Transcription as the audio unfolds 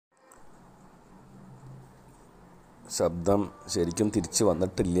ശബ്ദം ശരിക്കും തിരിച്ച്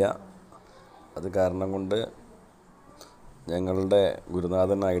വന്നിട്ടില്ല. അത് കാരണം കൊണ്ട് ഞങ്ങളുടെ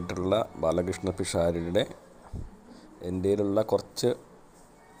ഗുരുനാഥനായിട്ടുള്ള ബാലകൃഷ്ണ പിഷാരിയുടെ എൻ്റെയിലുള്ള കുറച്ച്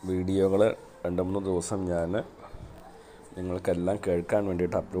വീഡിയോകൾ 2-3 ദിവസം ഞാൻ നിങ്ങൾക്കെല്ലാം കേൾക്കാൻ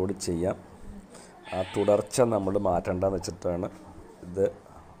വേണ്ടിയിട്ട് അപ്ലോഡ് ചെയ്യാം. ആ തുടർച്ച നമ്മൾ മാറ്റണ്ടെന്ന് വെച്ചിട്ടാണ് ഇത്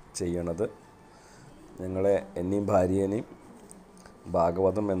ചെയ്യണത്. ഞങ്ങളെ എന്നെയും ഭാര്യേനെയും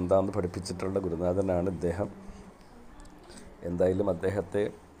ഭാഗവതം എന്താണെന്ന് പഠിപ്പിച്ചിട്ടുള്ള ഗുരുനാഥനാണ് ഇദ്ദേഹം. എന്തായാലും അദ്ദേഹത്തെ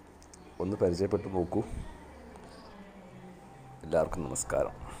ഒന്ന് പരിചയപ്പെട്ടു നോക്കൂ. എല്ലാവർക്കും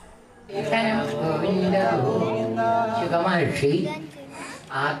നമസ്കാരം. ശുഗമഹർഷി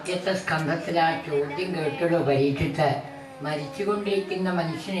ആദ്യത്തെ സ്കന്ധത്തിൽ ആ ചോദ്യം കേട്ടുള്ള പരീക്ഷിച്ച് മരിച്ചുകൊണ്ടിരിക്കുന്ന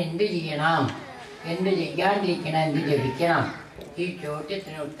മനുഷ്യൻ എന്ത് ചെയ്യണം, എന്ത് ചെയ്യാണ്ടിരിക്കണം, എന്ത് ജപിക്കണം, ഈ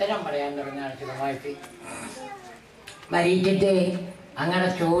ചോദ്യത്തിന് ഉത്തരം പറയാൻ തുടങ്ങുകയാണ് ശുഗമഹർഷി. പരീക്ഷിച്ച് അങ്ങനെ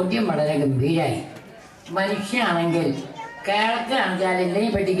ചോദ്യം വളരെ ഗംഭീരമായി. മനുഷ്യനാണെങ്കിൽ കേരളത്തിലാണെച്ചാൽ എന്തിനെ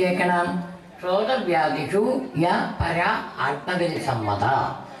പറ്റി കേൾക്കണം? ശ്രോതവ്യാധിഷു യ പര ആത്മവിൽ സമ്മത.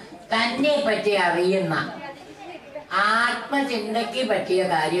 തന്നെ പറ്റി അറിയുന്ന ആത്മചിന്തയ്ക്ക് പറ്റിയ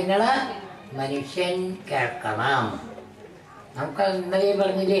കാര്യങ്ങൾ മനുഷ്യൻ കേൾക്കണം. നമുക്ക് ഇന്നലെ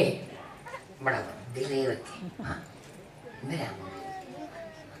പറഞ്ഞില്ലേ, ഇവിടെ ഇതിലേ വെച്ച് എന്തിനാ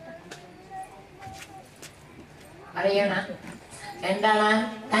അറിയണം? എന്താണ്?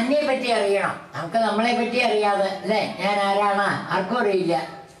 തന്നെ പറ്റി അറിയണം. നമുക്ക് നമ്മളെ പറ്റി അറിയാതെ അല്ലേ, ഞാൻ ആരാണ് ആർക്കും അറിയില്ല.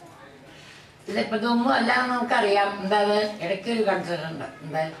 ഇതിപ്പോൾ ഇതൊന്നും അല്ലാന്ന് നമുക്കറിയാം. എന്താ ഇടയ്ക്കൊരു കൺസേൺ ഉണ്ട്.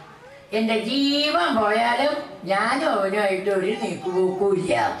 എന്താ, എൻ്റെ ജീവൻ പോയാലും ഞാനും അവനുമായിട്ട് ഒരു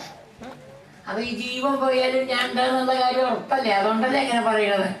നീക്കുപോക്കുമില്ല. അപ്പൊ ഈ ജീവൻ പോയാലും ഞാൻ എന്താന്നുള്ള കാര്യം ഉറപ്പല്ലേ, അതുകൊണ്ടല്ലേ എങ്ങനെ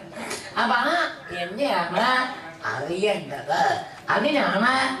പറയണത്. അപ്പൊ ആ എന്നെയാണ് അറിയേണ്ടത്,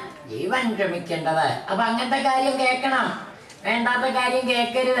 അതിനാണ് ജീവൻ ശ്രമിക്കേണ്ടത്. അപ്പൊ അങ്ങനത്തെ കാര്യം കേൾക്കണം, വേണ്ടാത്ത കാര്യം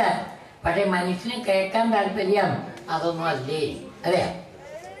കേൾക്കരുത്. പക്ഷെ മനുഷ്യന് കേൾക്കാൻ താല്പര്യം അതൊന്നും അല്ലേ. അതെ,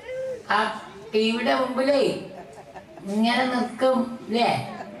 ആ ടിവിയുടെ മുമ്പിലേ ഇങ്ങനെ നിൽക്കും അല്ലേ,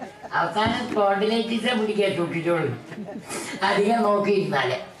 അവസാനം സ്പോണ്ടിലൈറ്റിസ് പിടിക്കാൻ സൂക്ഷിച്ചോളൂ അധികം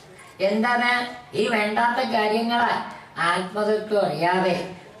നോക്കിയിരുന്നാല്. എന്താണ് ഈ വേണ്ടാത്ത കാര്യങ്ങള് ആത്മതത്വം അറിയാതെ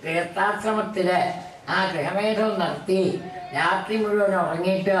ഗൃഹസ്ഥാശ്രമത്തില് ആ ഗൃഹമേധം നടത്തി രാത്രി മുഴുവൻ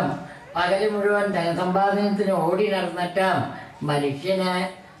ഉറങ്ങിയിട്ടും പകല് മുഴുവൻ ധനസമ്പാദനത്തിന് ഓടി നടന്നിട്ടും മനുഷ്യന്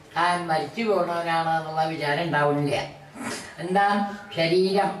താൻ മരിച്ചു പോകണവനാണ് എന്നുള്ള വിചാരം ഉണ്ടാവുന്നില്ല. എന്താ,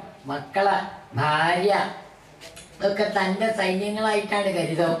 ശരീരം, മക്കള്, ഭാര്യ ഇതൊക്കെ തൻ്റെ സൈന്യങ്ങളായിട്ടാണ്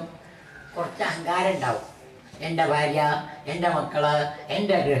കരുതും. കുറച്ച് അഹങ്കാരം ഉണ്ടാവും. എൻ്റെ ഭാര്യ, എൻ്റെ മക്കള്,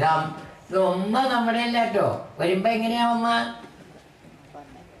 എൻ്റെ ഗൃഹം, ഇതൊന്നും നമ്മുടെ അല്ല കേട്ടോ. വരുമ്പോ എങ്ങനെയാ വന്ന,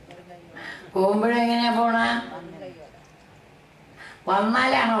 പോകുമ്പോഴും എങ്ങനെയാ പോണ,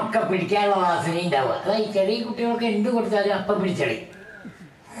 വന്നാലാണ് ഒക്കെ പിടിക്കാനുള്ള വാസന ഉണ്ടാവുക. അതായത് ചെറിയ കുട്ടികൾക്ക് എന്ത് കൊടുത്താലും അപ്പം പിടിച്ചടി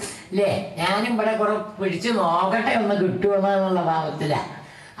അല്ലേ. ഞാനും ഇവിടെ കുറെ പിടിച്ചു നോക്കട്ടെ ഒന്ന് കിട്ടുമെന്നുള്ള ഭാവത്തില.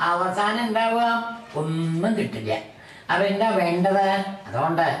 അവസാനം ഉണ്ടാവുക ഒന്നും കിട്ടില്ല. അപ്പൊ എന്താ വേണ്ടത്?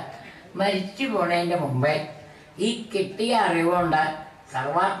 അതുകൊണ്ട് മരിച്ചു പോണതിൻ്റെ മുമ്പേ ഈ കിട്ടിയ അറിവുകൊണ്ട്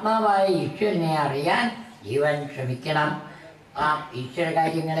സർവാത്മാവായ ഈശ്വരനെ അറിയാൻ ജീവൻ ശ്രമിക്കണം. ആ ഈശ്വര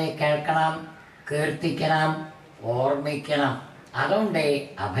കാര്യങ്ങളെ കേൾക്കണം, കീർത്തിക്കണം, ഓർമ്മിക്കണം. അതുകൊണ്ടേ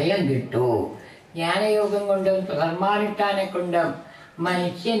അഭയം കിട്ടൂ. ജ്ഞാനയോഗം കൊണ്ടും ധർമാനുഷ്ഠാനെ കൊണ്ടും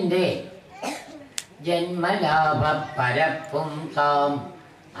മനുഷ്യന്റെ ജന്മലാഭ പരപ്പുംസാം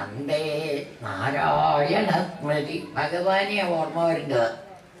അന്തേ നാരായണ സ്മൃതി. ഭഗവാനെ ഓർമ്മ വരുന്നത്.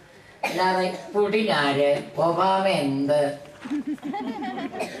 അല്ലാതെ പുടിനാര്, ഒബാമ എന്ത്,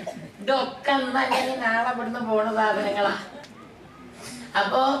 ഇതൊക്കെ എന്നങ്ങനെ നാളെ ഇവിടുന്ന് പോണ സാധനങ്ങളാ.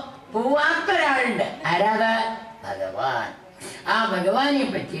 അപ്പോ പോവാത്തൊരാളുണ്ട്. ആരാത്? ഭഗവാൻ. ആ ഭഗവാനെ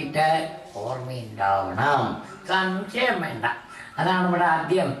പറ്റിയിട്ട് ഓർമ്മയുണ്ടാവണം, സംശയം വേണ്ട. അതാണ് ഇവിടെ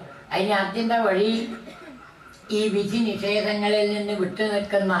ആദ്യം. അതിന് ആദ്യത്തെ വഴി ഈ വിധി നിഷേധങ്ങളിൽ നിന്ന് വിട്ടു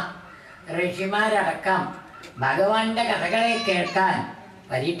നിൽക്കുന്ന ഋഷിമാരടക്കം ഭഗവാന്റെ കഥകളെ കേൾക്കാൻ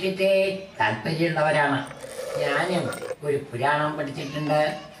പരീക്ഷിച്ചേ താല്പര്യമുള്ളവരാണ്. ഞാനും ഒരു പുരാണം പഠിച്ചിട്ടുണ്ട്.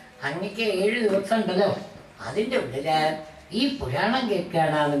 അങ്ങക്ക് 7 ദിവസം ഉണ്ടല്ലോ, അതിൻ്റെ ഉള്ളില് ഈ പുരാണം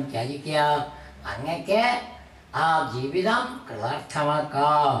കേൾക്കുകയാണെന്ന് വിചാരിക്കുക, അങ്ങക്ക് ആ ജീവിതം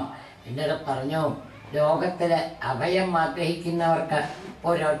കൃതാർത്ഥമാക്കാം. എന്നോട് പറഞ്ഞു, ലോകത്തില് അഭയം ആഗ്രഹിക്കുന്നവർക്ക്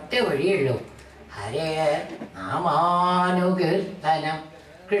ഒരൊറ്റ വഴിയുള്ളൂ, ഹരേ നാമാനുകീർത്തനം.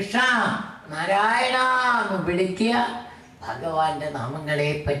 കൃഷ്ണ നാരായണ എന്ന് വിളിക്കുക, ഭഗവാന്റെ നാമങ്ങളെ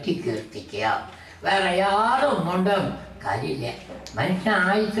പറ്റി കീർത്തിക്കുക. വേറെ യാതൊന്നുകൊണ്ടും കാര്യമില്ല. മനുഷ്യൻ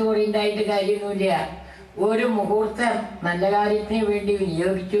ആയുസ് കൂടി ഉണ്ടായിട്ട് കാര്യമൊന്നുമില്ല. ഒരു മുഹൂർത്തം നല്ല കാര്യത്തിന് വേണ്ടി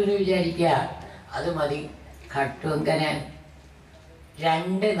വിനിയോഗിച്ചു എന്ന് വിചാരിക്കുക, അത് മതി. ഖട്ടുങ്കന്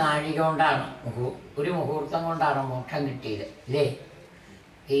 2 നാഴിക കൊണ്ടാണ്, ഒരു മുഹൂർത്തം കൊണ്ടാണ് മോക്ഷം കിട്ടിയത് അല്ലേ.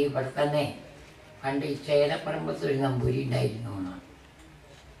 ഈ ഇവിടെ തന്നെ പണ്ട് ഈ ചേലപ്പറമ്പത്ത് ഒരു നമ്പൂരി ഉണ്ടായിരുന്നു എന്നാണ്.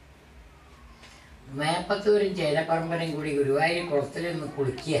 മേപ്പത്തൂരും ചേലപ്പറമ്പനും കൂടി ഗുരുവായൂർ കുളത്തിൽ നിന്ന്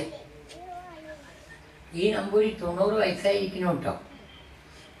കുളിക്കുക. ഈ നമ്പൂരി 90 വയസ്സായിരിക്കണം കേട്ടോ.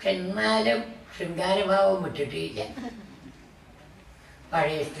 പക്ഷെ എന്നാലും ശൃംഗാരഭാവം വിട്ടിട്ടില്ല.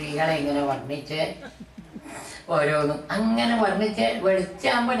 പഴയ സ്ത്രീകളെ ഇങ്ങനെ വർണ്ണിച്ച് ഓരോന്നും അങ്ങനെ വർണ്ണിച്ച്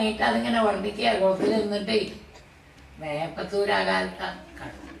വെളിച്ചാമ്പണിയിട്ട് അതിങ്ങനെ വർണ്ണിക്കുക. കുളത്തിൽ നിന്നിട്ട് മേപ്പത്തൂരാകാലത്ത്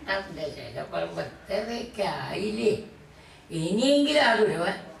കണ്ടതിൻ്റെ ചേലപ്പറമ്പത്തേക്ക് ആയില്ലേ. ഇനിയെങ്കിലും ആ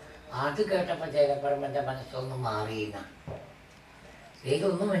ഗുരുവൻ അത് കേട്ടപ്പോൾ ചേലപ്പറമ്പൻ്റെ മനസ്സൊന്നും മാറിയില്ല.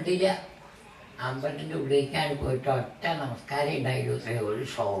 വേഗമൊന്നും വേണ്ടിയില്ല. അമ്പലത്തിൻ്റെ ഉള്ളിലേക്കാണ് പോയിട്ട് ഒറ്റ നമസ്കാരം ഉണ്ടായിരുന്നു. ഒരു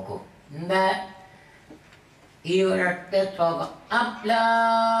ശ്ലോകം എന്താ ഈ ഒരൊറ്റ ശ്ലോകം.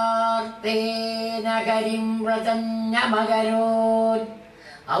 അപ്ലാർത്തേനകരിം വ്രതന്യമകരോൻ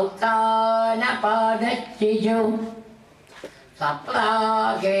ഔത്താന പാദശിശു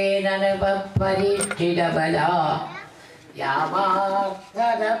സപ്താകേനപരിഷ്ഠിതബല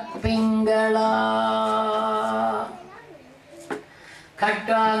യാവാർത്തര പിംഗള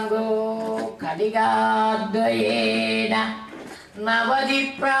ഖട്വാംഗോ ഖടികാദ്വയേന നവതി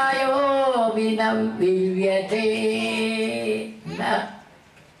പ്രായോ വിനവ്യത്തെ.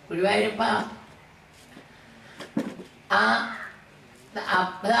 ഗുരുവായൂരപ്പ ആ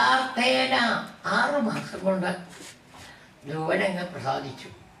അപ്രാർത്ഥേന 6 മാസം കൊണ്ട് ധ്രുവനങ്ങ് പ്രസാദിച്ചു.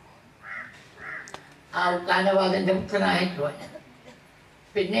 ആ ഉത്താനവാദൻ്റെ പുത്രനായ ധ്രുവൻ.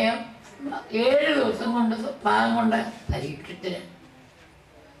 പിന്നെ 7 ദിവസം കൊണ്ട് പാകം കൊണ്ട് പരീക്ഷത്തിന്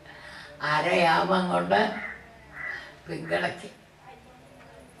അരയാമം കൊണ്ട് പിങ്കളയ്ക്ക്.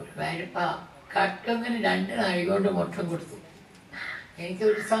 ഗുരുവായൂരപ്പ കട്ടൊന്നിന് 2 നാഴി കൊണ്ട് മോക്ഷം കൊടുത്തു.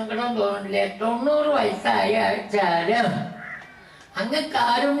 എനിക്കൊരു സങ്കടം തോന്നില്ല. 90 വയസ്സായ ആചാരം അങ്ങ്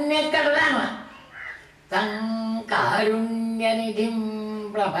കാരുണ്യക്കടലാണ്. കാരുണ്യനിധിം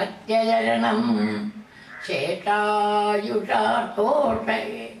പ്രപത്യചരണം ശേഷായുഷാത്തോഷേ.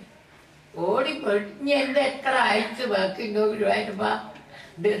 ഓടിപ്പൊഴിഞ്ഞ് എൻ്റെ എത്ര ആഴ്ച ബാക്കിയുണ്ടോ ഗുരുവായൂരപ്പ,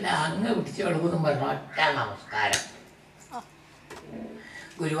 ഇത് അങ്ങ് പിടിച്ചു കൊടുക്കുമെന്ന് പറഞ്ഞു ഒറ്റ നമസ്കാരം.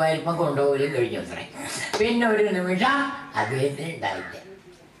 ഗുരുവായൂരപ്പൻ കൊണ്ടുപോലും കഴിഞ്ഞു അത്രേ. പിന്നെ ഒരു നിമിഷം അദ്ദേഹത്തിന് ഉണ്ടായില്ല.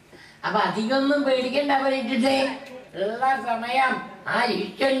 അപ്പൊ അധികമൊന്നും പേടിക്കണ്ട. പറ്റിട്ടേ ഉള്ള സമയം ആ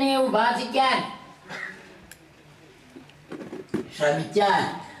ഈശ്വരനെ ഉപാസിക്കാൻ ശ്രമിച്ചാൽ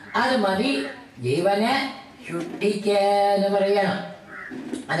അത് മതി ജീവനെ ശുദ്ധിക്കാന്ന് പറയണം.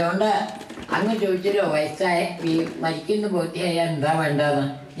 അതുകൊണ്ട് അങ്ങ് ചോദിച്ചല്ലോ വയസ്സായ ഈ മരിക്കുന്ന ബോധ്യായ എന്താ വേണ്ടതെന്ന്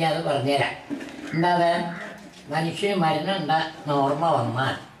ഞാൻ അത് പറഞ്ഞുതരാം. എന്താ മനുഷ്യന് മരണം ഓർമ്മ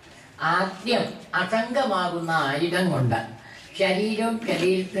വന്നാൽ ആദ്യം അസംഗമാകുന്ന ആയുധം കൊണ്ട് ശരീരവും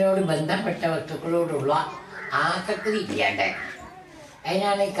ശരീരത്തിനോട് ബന്ധപ്പെട്ട വസ്തുക്കളോടുള്ള ആസക്തി ഇല്ലാണ്ട്.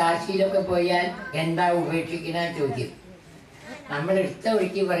 അതിനാണ് കാശിയിലൊക്കെ പോയാൽ എന്താ ഉപേക്ഷിക്കുന്ന ചോദ്യം. നമ്മൾ എടുത്ത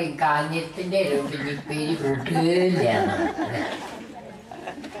ഒഴുക്കി പറയും കാഞ്ഞിരത്തിൻ്റെ പേര് കൂട്ടുകയില്ല.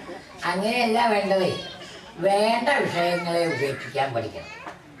 അങ്ങനെയല്ല വേണ്ടതേ. വേണ്ട വിഷയങ്ങളെ ഉപേക്ഷിക്കാൻ പഠിക്കണം.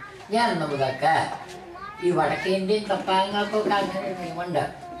 ഞാൻ നമുക്കൊക്കെ ഈ വടക്കേന്ത്യൻ തപ്പാങ്ങൾക്കൊക്കെ അങ്ങനെ നിയമമുണ്ട്.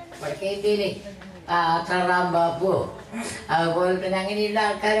 വടക്കേന്ത്യയിൽ ആസാറാം ബാപ്പു അതുപോലെ തന്നെ അങ്ങനെയുള്ള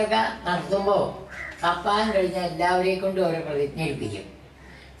ആൾക്കാരൊക്കെ നടത്തുമ്പോൾ തപ്പാൻ കഴിഞ്ഞാൽ എല്ലാവരെയും കൊണ്ട് ഓരോ പ്രതിജ്ഞ എടുപ്പിക്കും.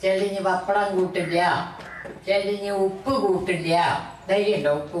 ചിലഞ്ഞ് പപ്പടം കൂട്ടില്ല, ചിലഞ്ഞ് ഉപ്പ് കൂട്ടില്ല. ധൈര്യം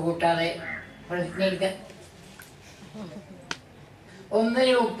ഉണ്ടോ ഉപ്പ് കൂട്ടാതെ പ്രതിജ്ഞ എടുക്കാൻ?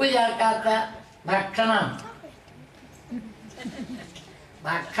 ഒന്നിനും ഉപ്പ് ചേർക്കാത്ത ഭക്ഷണം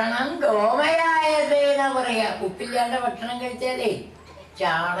ഗോമയായതേന്നാ പറയാ. ഉപ്പില്ലാണ്ട് ഭക്ഷണം കഴിച്ചാലേ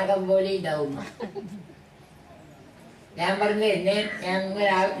ചാണകം പോലെ ഉണ്ടാവും. ഞാൻ പറഞ്ഞില്ലേ, ഞാൻ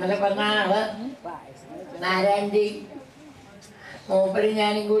ഇന്നലെ പറഞ്ഞ ആള് നാരായണി മൂപ്പര്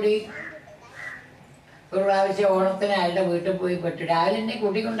ഞാനും കൂടി ഒരു പ്രാവശ്യം ഓണത്തിന് അയാളുടെ വീട്ടിൽ പോയി പെട്ടു. രാവിലെ എന്നെ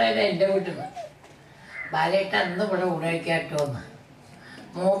കൂട്ടിക്കൊണ്ടായത് എൻ്റെ വീട്ടിൽ നിന്ന്. ബാലേട്ട അന്ന് ഇവിടെ ഊണഴിക്കാട്ട് വന്ന്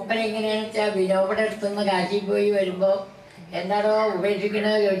മൂപ്പരെങ്ങനെയാണെന്ന് വെച്ചാൽ വിനോബയുടെ അടുത്തുനിന്ന് കാശിയിൽ പോയി വരുമ്പോൾ എന്താണോ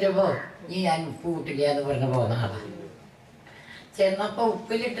ഉപേക്ഷിക്കണമെന്ന് ചോദിച്ചപ്പോൾ ഞാൻ ഉപ്പ് കൂട്ടില്ല എന്ന് പറഞ്ഞ് പോകുന്ന ആളാണ്. ചെന്നപ്പോൾ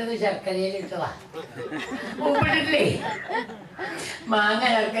ഉപ്പിലിട്ടത് ശർക്കരയിലിട്ടതാ. ഉപ്പിട്ടില്ലേ? മാങ്ങ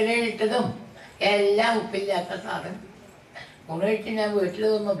ശർക്കരയിലിട്ടതും എല്ലാം ഉപ്പില്ലാത്ത സാധനം. ഊണഴിച്ച് ഞാൻ വീട്ടിൽ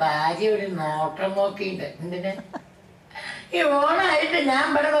വന്നു. ഭാര്യ ഒരു നോട്ടം നോക്കിയിട്ട് എന്തിനാ ഈ ഓണായിട്ട് ഞാൻ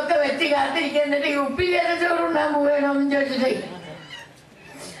ഇവിടെ വെച്ച് കാത്തിരിക്കുന്നിട്ട് ഈ ഉപ്പില്ലാത്ത ചോറുണ്ടാൻ പോകണമെന്ന് ചോദിച്ചിട്ടേ.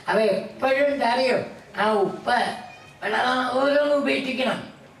 അവ എപ്പോഴും എന്താ അറിയോ, ആ ഉപ്പ് ഓരോന്നും ഉപേക്ഷിക്കണം.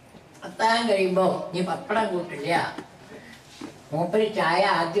 അത്താഴം കഴിയുമ്പോൾ നീ പപ്പടം കൂട്ടില്ല. മൂപ്പര് ചായ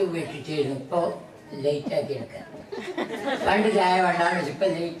ആദ്യം ഉപേക്ഷിച്ചിരുന്നു, ഇപ്പോൾ ലേറ്റാക്കി എടുക്കുക. പണ്ട് ചായ വേണ്ടാന്ന് വെച്ചു, ഇപ്പം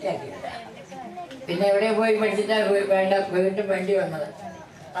ലേറ്റാക്കി എടുക്കുക. പിന്നെ എവിടെ പോയി പഠിച്ചിട്ടാണ് വേണ്ട വീണ്ടും വേണ്ടി വന്നത്.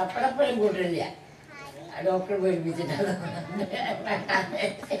 പപ്പടപ്പഴം കൂട്ടില്ല, ഡോക്ടർ പേടിപ്പിച്ചിട്ടാണ്.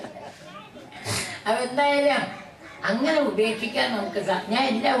 അതെന്തായാലും അങ്ങനെ ഉപേക്ഷിക്കാൻ നമുക്ക് ഞാൻ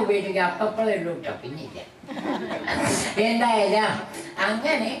എല്ലാം ഉപേക്ഷിക്കാം, അപ്പപ്പോഴേ ഉള്ളൂ കേട്ടോ, പിന്നില്ല. എന്തായാലും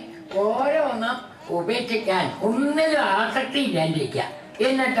അങ്ങനെ ഓരോന്നും ഉപേക്ഷിക്കാൻ ഒന്നിലും ആസക്തി ഇല്ലാണ്ടിരിക്കുക.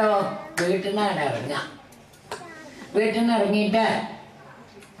 എന്നിട്ടോ വീട്ടിൽ നിന്നാണ് ഇറങ്ങാം. വീട്ടിൽ നിന്ന് ഇറങ്ങിയിട്ട്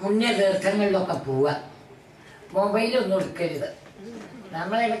പുണ്യതീർത്ഥങ്ങളിലൊക്കെ പോവുക. മൊബൈലൊന്നും എടുക്കരുത്.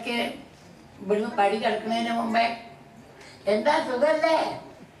 നമ്മളിടയ്ക്ക് ഇവിടുന്ന് പടി കിടക്കുന്നതിന് മുമ്പേ എന്താ സുഖല്ലേ,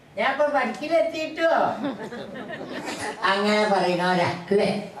 ഞാൻ ഇപ്പൊ പഠിക്കലെത്തിയിട്ടോ അങ്ങനെ പറയുന്നവരാ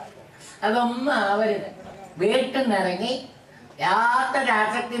അല്ലേ? അതൊന്നും ആവരുത്. വീട്ടിൽ നിന്നിറങ്ങി യാതൊരു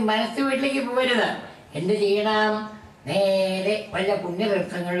ആസക്തി മനസ്സ് വീട്ടിലേക്ക് പോകരുത്. എന്ത് ചെയ്യണം? നേരെ വല്ല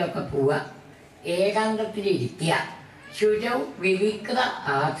പുണ്യതീർത്ഥങ്ങളിലൊക്കെ പോവുക. ഏകാന്തത്തിലിരിക്കുക. ശുചൗ വിവിക്ത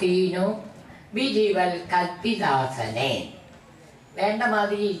ആസീനോ വിജിവൽ കൽപ്പിതാസനെ. വേണ്ട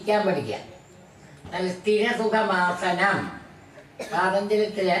മാതിരി ഇരിക്കാൻ പഠിക്കുക. നല്ല സ്ഥിരസുഖമാസനം.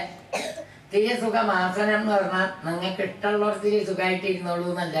 പാതഞ്ജലത്തില് സ്ഥിരസുഖമാസനം എന്ന് പറഞ്ഞാൽ നിങ്ങൾക്ക് ഇഷ്ടമുള്ളവർ സ്ഥിര സുഖമായിട്ട് ഇരുന്നോളൂ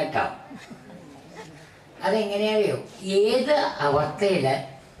എന്നല്ല കേട്ടോ. അതെങ്ങനെയറിയോ? ഏത് അവസ്ഥയില്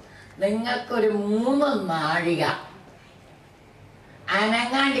നിങ്ങൾക്കൊരു 3 നാഴിക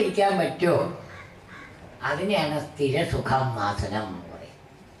അനങ്ങാണ്ടിരിക്കാൻ പറ്റുമോ അതിനെയാണ് സ്ഥിരസുഖമാസനം എന്ന് പറയും.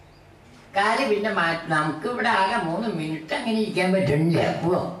 കാര്യം പിന്നെ നമുക്ക് ഇവിടെ ആകെ 3 മിനിറ്റ് അങ്ങനെ ഇരിക്കാൻ പറ്റുന്നില്ല.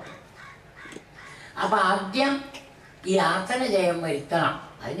 അപ്പൊ ആദ്യം ഈ ആസന ജയം വരുത്തണം.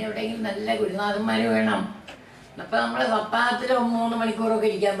 അതിനെവിടെയെങ്കിലും നല്ല ഗുരുനാഥന്മാർ വേണം. അപ്പൊ നമ്മള് സപ്താഹത്തിൽ 3 മണിക്കൂറൊക്കെ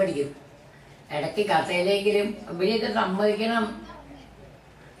ഇരിക്കാൻ പഠിക്കും. ഇടയ്ക്ക് കഥയിലെങ്കിലും ഇവരെയൊക്കെ സമ്മതിക്കണം.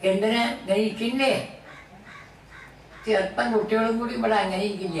 എന്തിനാ ഇങ്ങനെ ഇരിക്കില്ലേ? ചെറുപ്പം കുട്ടികളും കൂടി ഇവിടെ അങ്ങനെ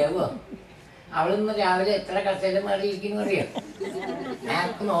ഇരിക്കില്ലാവോ? അവളൊന്ന് രാവിലെ എത്ര കസേര മാറിയിരിക്കുന്നു അറിയാം.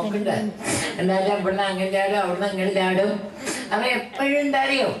 ഞങ്ങൾക്ക് നോക്കണ്ട. എന്തായാലും ഇവിടുന്ന് അങ്ങനെ ചാടും, അവിടുന്ന് അങ്ങനെ ചാടും. അവ എപ്പോഴും എന്താ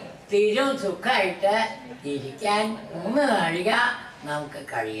അറിയോ? സ്ഥിരം സുഖമായിട്ട് ഇരിക്കാൻ 3 നാഴിക നമുക്ക്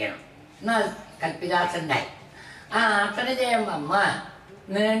കഴിയണം. എന്നാൽ കൽപ്പിതാസനായി ആ ആസന ചെയ്യുമ്പോൾ അമ്മ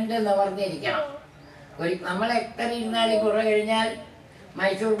നീണ്ട് നിവർന്നിരിക്കണം. നമ്മൾ എത്ര ഇരുന്നാലും കുറെ കഴിഞ്ഞാൽ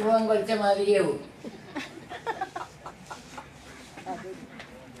മൈസൂർ പൂവൻ കൊലിച്ച മാതിരിയാവും.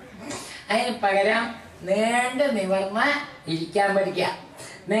 അതിന് പകരം നീണ്ട് നിവർന്ന് ഇരിക്കാൻ പഠിക്കുക.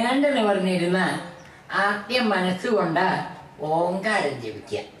 നീണ്ട് നിവർന്നിരുന്ന് ആദ്യം മനസ്സുകൊണ്ട് ഓങ്കാരം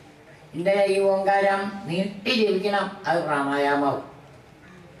ജപിക്കുക. എൻ്റെ ഈ ഓങ്കാരം നീട്ടി ജപിക്കണം. അത് പ്രാണായാമവും.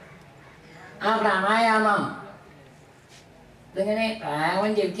 ആ പ്രാണായാമം ഇതിങ്ങനെ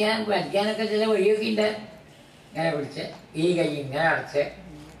പ്രാണായാമം ജപിക്കാൻ പഠിക്കാനൊക്കെ ചില വഴിയൊക്കെ ഉണ്ട്. ഇങ്ങനെ പിടിച്ച് ഈ കൈ ഇങ്ങനെ അടച്ച്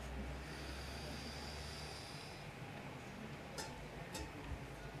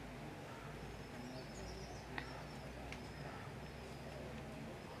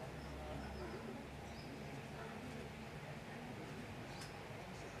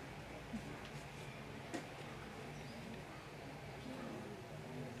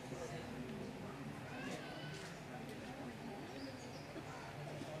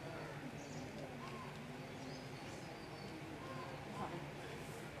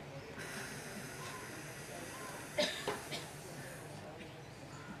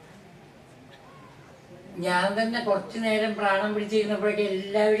ഞാൻ തന്നെ കുറച്ചു നേരം പ്രാണം പിടിച്ചിരുന്നപ്പോഴേക്കും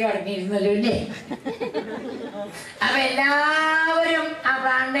എല്ലാവരും അടങ്ങിയിരുന്നല്ലോ അല്ലേ? അപ്പൊ എല്ലാവരും ആ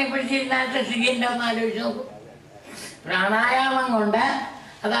പ്രാണനെ പിടിച്ചിരുന്നാലത്തെ സ്ഥിതി ഉണ്ടാവും ആലോചിച്ച് നോക്കും. പ്രാണായാമം കൊണ്ട്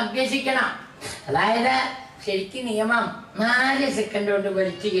അത് അഭ്യസിക്കണം. അതായത് ശരിക്കും നിയമം 4 സെക്കൻഡ് കൊണ്ട്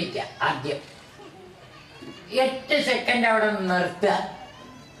വലിച്ചു കയറ്റുക. ആദ്യം 8 സെക്കൻഡ് അവിടെ നിർത്തുക.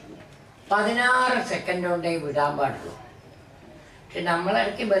 16 സെക്കൻഡ് കൊണ്ടേ വിടാൻ പാടുള്ളൂ. പക്ഷെ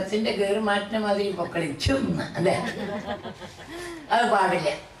നമ്മളിടയ്ക്ക് ബസ്സിന്റെ കയറി മാറ്റുന്ന മാതിരി പൊക്കളിച്ചു അല്ലേ? അത് പാടില്ല.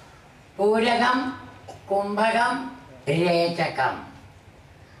 പൂരകം, കുംഭകം, രേചകം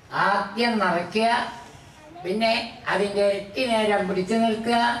ആദ്യം നിറയ്ക്കുക. പിന്നെ അതിൻ്റെ ഇരട്ടി നേരം പിടിച്ചു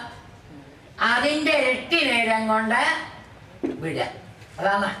നിൽക്കുക. അതിൻ്റെ ഇരട്ടി നേരം കൊണ്ട് വിടുക.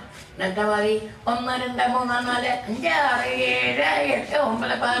 അതാണ് ഇന്നത്തെ മാതിരി 1 2 3 4 5 6 7 8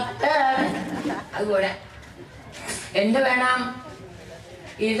 9 10 അതുപോലെ എന്ത് വേണം?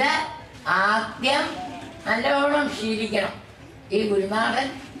 ഇത് ആദ്യം നല്ലവണ്ണം ശീലിക്കണം. ഈ ഗുരുനാഥൻ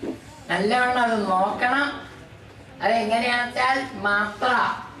നല്ലവണ്ണം അത് നോക്കണം. അതെങ്ങനെയാണെന്ന് വെച്ചാൽ മാത്ര,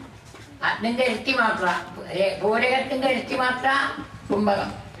 അതിൻ്റെ ഇരട്ടി മാത്ര, പൂരകത്തിൻ്റെ ഇരട്ടി മാത്ര കുംഭകം,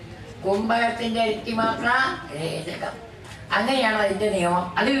 കുംഭകത്തിൻ്റെ ഇരട്ടി മാത്ര രേചകം. അങ്ങനെയാണ് അതിൻ്റെ നിയമം.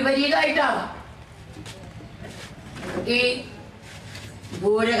 അത് വിപരീതമായിട്ടാവാം. ഈ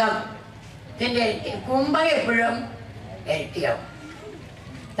പൂരകത്തിൻ്റെ ഇരട്ടി, കുംഭകം എപ്പോഴും ഇരട്ടിയാവും.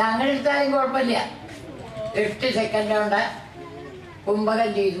 തങ്ങളെടുത്താലും കുഴപ്പമില്ല. 8 സെക്കൻഡ് കൊണ്ട് കുംഭകം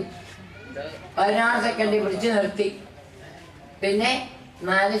ചെയ്തു, 16 സെക്കൻഡ് പിടിച്ചു നിർത്തി, പിന്നെ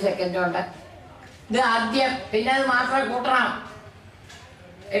 4 സെക്കൻഡ് കൊണ്ട് ഇത് ആദ്യം. പിന്നെ അത് മാത്രം കൂട്ടണം.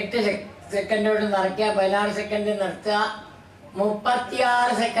 8 സെക്കൻഡ് കൊണ്ട് നിറയ്ക്കുക, 16 സെക്കൻഡ് നിർത്തുക,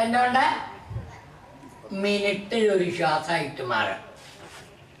 36 സെക്കൻഡ് കൊണ്ട് മിനിറ്റിൽ ഒരു ശ്വാസമായിട്ട് മാറുക.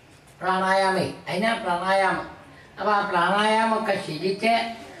 പ്രാണായാമേ, അതിനാ പ്രാണായാമം. അപ്പോൾ ആ പ്രാണായാമമൊക്കെ ശീലിച്ച്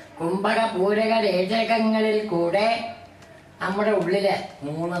കുംഭക പൂരക രേചകങ്ങളിൽ കൂടെ നമ്മുടെ ഉള്ളിൽ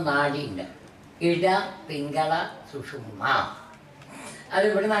 3 നാഡിയുണ്ട്. ഇട, പിങ്കള, സുഷുമ്ന. അത്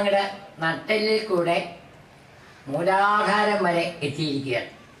ഇവിടുന്ന് അങ്ങോട്ട് നട്ടെല്ലിൽ കൂടെ മൂലാധാരം വരെ എത്തിയിരിക്കുകയാണ്.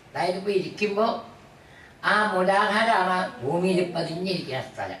 അതായത് ഇപ്പോൾ ഇരിക്കുമ്പോൾ ആ മൂലാധാരമാണ് ഭൂമിയിൽ പതിഞ്ഞിരിക്കുന്ന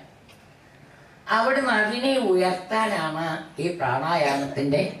സ്ഥലം. അവിടുന്ന് അതിനെ ഉയർത്താനാണ് ഈ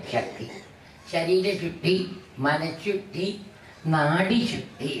പ്രാണായാമത്തിൻ്റെ ശക്തി. ശരീരശുദ്ധി, മനഃശുദ്ധി,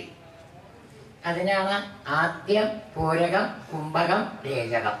 നാഡിശുദ്ധി. അതിനാണ് ആദ്യം പൂരകം, കുംഭകം,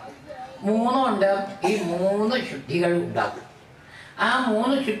 രേചകം. 3 കൊണ്ട് ഈ 3 ശുദ്ധികൾ ഉണ്ടാകും. ആ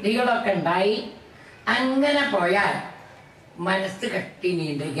 3 ശുദ്ധികളൊക്കെ ഉണ്ടായി അങ്ങനെ പോയാൽ മനസ്സ് കട്ടി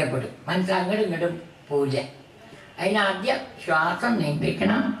നിയന്ത്രിക്കപ്പെടും. മനസ്സ് അങ്ങോട്ടും ഇങ്ങോട്ടും പോവില്ല. അതിനാദ്യം ശ്വാസം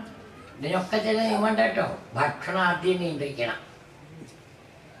നിയന്ത്രിക്കണം. ഇതിനൊക്കെ ചില നിയമം കേട്ടോ. ഭക്ഷണം ആദ്യം നിയന്ത്രിക്കണം.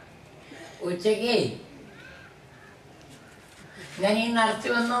 ഉച്ചയ്ക്ക് ഞാൻ ഈ നിറച്ച്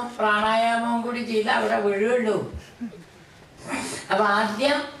വന്നു പ്രാണായാമവും കൂടി ചെയ്ത് അവിടെ വീഴുള്ളൂ. അപ്പൊ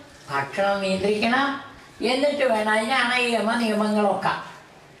ആദ്യം ഭക്ഷണം നിയന്ത്രിക്കണം, എന്നിട്ട് വേണം. അതിനാണ് ഈ യമനിയമങ്ങളൊക്കെ.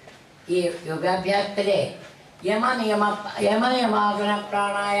 ഈ യോഗാഭ്യാസത്തിലെ യമനിയമാസന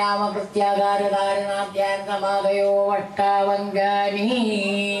പ്രാണായാമ പ്രത്യാഹാര ധാരണാധ്യാന സമാധയോ വട്ടാവങ്കാനി.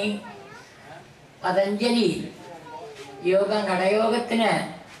 പതഞ്ജലി യോഗം ഘടയോഗത്തിന്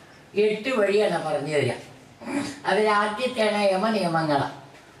 8 വഴിയാണ് പറഞ്ഞു തരിക. അതിലാദ്യത്തെയാണ് യമനിയമങ്ങൾ.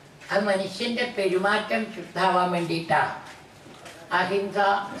 അത് മനുഷ്യൻ്റെ പെരുമാറ്റം ശുദ്ധാവാൻ വേണ്ടിയിട്ടാണ്. അഹിംസ,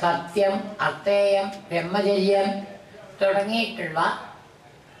 സത്യം, അത്തേയം, ബ്രഹ്മചര്യം തുടങ്ങിയിട്ടുള്ള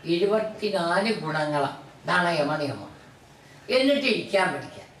 24 ഗുണങ്ങൾ. ഇതാണ് യമനിയമം. എന്നിട്ട് ഇരിക്കാൻ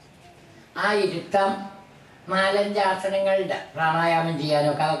പഠിക്കുക. ആ ഇരുത്തം 4-5 ആസനങ്ങളുടെ പ്രാണായാമം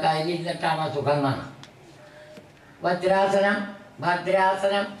ചെയ്യാനൊക്കെ അതൊക്കെ അതിലിരുന്നിട്ടാണ് സുഖം എന്നാണ്. വജ്രാസനം,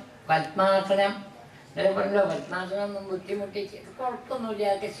 ഭദ്രാസനം, പത്മാസനം. പറഞ്ഞല്ലോ പത്മാസനം ഒന്നും ബുദ്ധിമുട്ടി കുഴപ്പമൊന്നുമില്ല.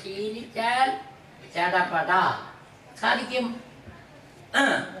 അതൊക്കെ ശീലിച്ചാൽ ചടപട സാധിക്കും.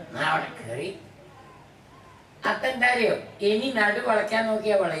 അവിടെ കയറി അപ്പം എന്താ അറിയോ, ഇനി നടു വളയ്ക്കാൻ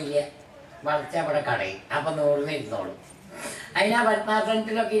നോക്കിയാൽ വളയില്ല, വളച്ച അവിടെ കടയും. അപ്പം നൂറിലിരുന്നോളും. അതിനാ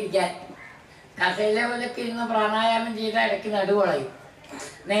പത്മാസനത്തിലൊക്കെ ഇരിക്കാൻ കസേല പോലൊക്കെ ഇരുന്ന് പ്രാണായാമം ചെയ്താൽ ഇടയ്ക്ക് നടു വളയും.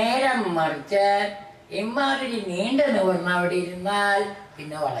 നേരം മറിച്ച് ഇമാതിരി നീണ്ടു നിവർന്ന അവിടെ ഇരുന്നാൽ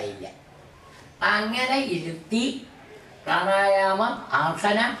പിന്നെ വളയില്ല. അങ്ങനെ ഇരുത്തി പ്രാണായാമം,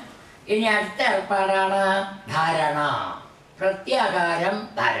 ആസനം. ഇനി അടുത്ത ഏർപ്പാടാണ് ധാരണ. പ്രത്യാഹാരം,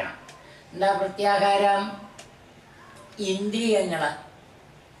 ധാരണ. എന്താ പ്രത്യാഹാരം? ഇന്ദ്രിയങ്ങൾ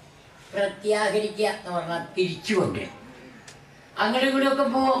പ്രത്യാഹരിക്കുക എന്ന് പറഞ്ഞാൽ തിരിച്ചുകൊണ്ട് അങ്ങനെ കൂടെയൊക്കെ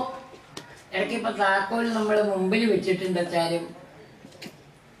പോവും. ഇടയ്ക്ക് ഇപ്പം താക്കോൽ നമ്മൾ മുമ്പിൽ വെച്ചിട്ടുണ്ട് വെച്ചാലും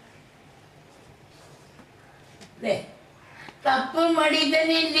അല്ലേ, തപ്പും മടി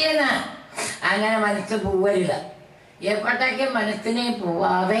തന്നെ ഇല്ലേന്ന്. അങ്ങനെ മനസ്സ് പോവരുത്. എപ്പോഴത്തേക്കും മനസ്സിനെ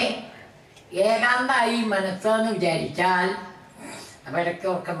പോവാതെ ഏകാന്തമായി മനസ്സെന്ന് വിചാരിച്ചാൽ അപ്പം ഇടയ്ക്ക്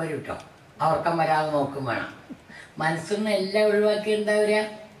ഉറക്കം വരും കേട്ടോ. ആ ഉറക്കം വരാതെ നോക്കും വേണം. മനസ്സിന്ന് എല്ലാം ഒഴിവാക്കി എന്താ വരിക?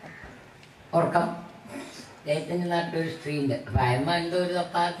 ഉറക്കം. അദ്ദേഹത്തിൻ്റെ നാട്ടിലൊരു സ്ത്രീ ഉണ്ട്. പ്രായമ്മ എന്തോ ഒരു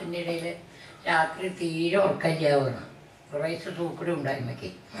തപ്പാത്തിൻ്റെ ഇടയിൽ രാത്രി തീരെ ഉറക്കമില്ലാവുന്നു. കുറേശ്ശെ സൂക്കടും ഉണ്ടായ്മയ്ക്ക്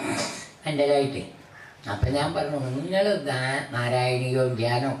എൻ്റെ ലൈറ്റ്. അപ്പം ഞാൻ പറഞ്ഞു, നിങ്ങൾ നാരായണീയവും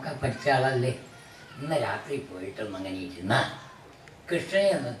ധ്യാനമൊക്കെ പഠിച്ച ആളല്ലേ, ഇന്ന് രാത്രി പോയിട്ടൊന്നും അങ്ങനെ ഇരുന്ന കൃഷ്ണനെ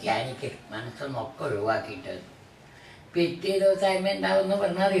ഒന്ന് ധ്യാനിക്കും, മനസ്സൊന്നൊക്കെ ഒഴിവാക്കിയിട്ട്. പിറ്റേ ദിവസം എന്താവുമെന്ന്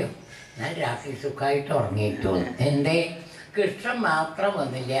പറഞ്ഞറിയോ, ഞാൻ രാത്രി സുഖമായിട്ട് ഉറങ്ങിയിട്ടു. എന്തേ? കൃഷ്ണൻ മാത്രം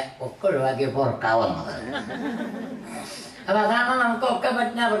വന്നില്ല, ഒക്കെ ഒഴിവാക്കിയപ്പോൾ ഉറക്കാൻ വന്നത്. അപ്പം അതാണ് നമുക്കൊക്കെ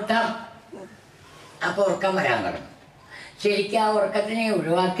പറ്റുന്ന അബദ്ധം. അപ്പോൾ ഉറക്കം വരാൻ തുടങ്ങും. ശരിക്കും ആ ഉറക്കത്തിനെ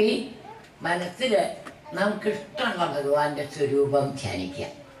ഒഴിവാക്കി മനസ്സിൽ നമുക്കിഷ്ടമുള്ള ഭഗവാന്റെ സ്വരൂപം ധ്യാനിക്കുക.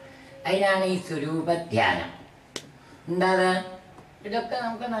 അതിനാണ് ഈ സ്വരൂപ ധ്യാനം. എന്താണ്? ഇതൊക്കെ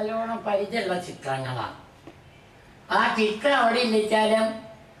നമുക്ക് നല്ലോണം പരിചയമുള്ള ചിത്രങ്ങളാണ്. ആ ചിത്രം അവിടെ ഇല്ലാച്ചാലും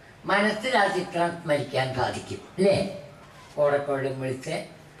മനസ്സിൽ ആ ചിത്രം സ്മരിക്കാൻ സാധിക്കും അല്ലേ? ഓടക്കോടും വിളിച്ച്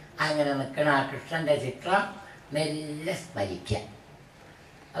അങ്ങനെ നിൽക്കണ ആ കൃഷ്ണൻ്റെ ചിത്രം മെല്ലെ സ്മരിക്കുക.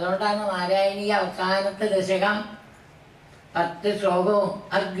 അതുകൊണ്ടാണ് നാരായണീയ അവസാനത്തെ ദശകം 10 ശ്ലോകവും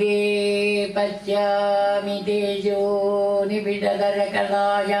അഗ്രേ പശ്യാമി തേജോ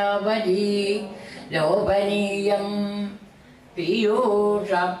നിബിഡതരകലായാവലി ലോഭനീയം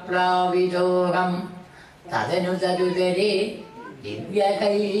പീയൂഷപ്ലാവിതോഹം തദനു തരുതരെ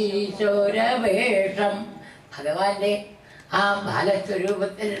ദിവ്യകൈശോരവേഷം. ഭഗവാന്റെ ആ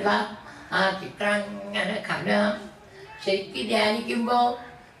ബാലസ്വരൂപത്തിലുള്ള ആ ചിത്രം അങ്ങനെ കാണാം. ശരിക്കും ധ്യാനിക്കുമ്പോൾ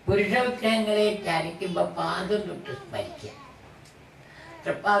പുരുഷ വിഗ്രഹങ്ങളെ ധ്യാനിക്കുമ്പോൾ പാദം തൊട്ട് സ്മരിക്കുക.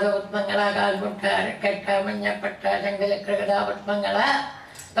 തൃപ്പാദപത്മങ്ങള, കാൽമുട്ട, അരക്കെട്ട, മഞ്ഞപ്പെട്ട, ശങ്കലകൃകടാപത്മങ്ങള്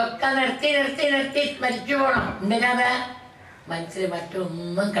ഇതൊക്കെ നിർത്തി നിർത്തി നിർത്തി സ്മരിച്ചു പോകണം. എന്തിനാത്? മനസ്സിൽ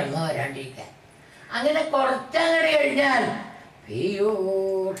മറ്റൊന്നും കടന്നു വരാണ്ടിരിക്കാൻ. അങ്ങനെ കുറച്ചങ്ങട് കഴിഞ്ഞാൽ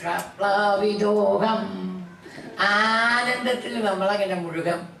പീയൂഷപ്ലാവിദോഹം, ആനന്ദത്തിൽ നമ്മളങ്ങനെ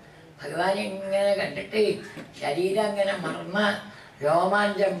മുഴുകം. ഭഗവാൻ ഇങ്ങനെ കണ്ടിട്ട് ശരീരം അങ്ങനെ മറന്ന്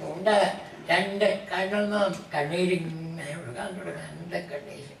രോമാഞ്ചം കൊണ്ട് രണ്ട് കണ്ണൊന്നും കണ്ണീരിങ്ങനെ ഒഴുകാൻ തുടങ്ങുക. രണ്ട്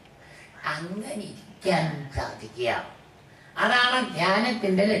കണ്ണീര് അങ്ങനെ ഇരിക്കാൻ സാധിക്കുക. അതാണ്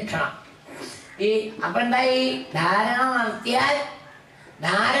ധ്യാനത്തിൻ്റെ ലക്ഷണം. അപ്പൊ എന്തായി? ധാരണ നടത്തിയാൽ,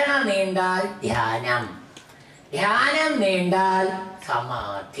 ധാരണ നീണ്ടാൽ ധ്യാനം, ധ്യാനം നീണ്ടാൽ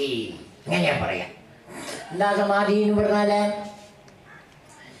സമാധി. ഇങ്ങനെയാ പറയാം. എന്താ സമാധി എന്ന് പറഞ്ഞാല്?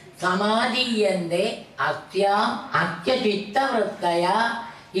 സമാധീയന്റെ അത്യചിത്തവൃത്തയ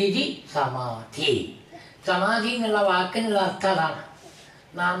ഇതി സമാധി. സമാധി എന്നുള്ള വാക്കിനുള്ള അർത്ഥം അതാണ്.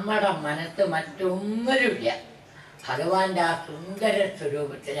 നമ്മുടെ മനസ്സ് മറ്റൊന്നുമില്ല, ഭഗവാന്റെ ആ സുന്ദര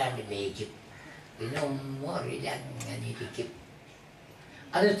സ്വരൂപത്തിലാണ്ട് ലയിക്കും. പിന്നെ ഒന്നും അറിയില്ല, അങ്ങനെ ഇരിക്കും.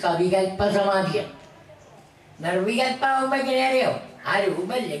 അത് സവികൽപ്പ സമാധിയാണ്. നിർവികൽപ്പാവുമ്പോ എങ്ങനെ അറിയോ? ആ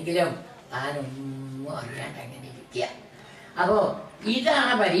രൂപമില്ലെങ്കിലും താനൊന്നും അറിയാണ്ട് അങ്ങനെ ഇരിക്കുക. അപ്പോ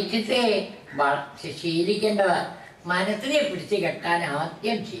ഇതാണ് പരീക്ഷത്തെ ശീലിക്കേണ്ടത്. മനസ്സിനെ പിടിച്ച് കെട്ടാൻ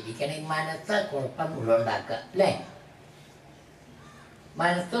ആദ്യം ശീലിക്കണം. ഈ മനസ്സ് കുഴപ്പം മുഴുവൻ ഉണ്ടാക്കുക അല്ലേ?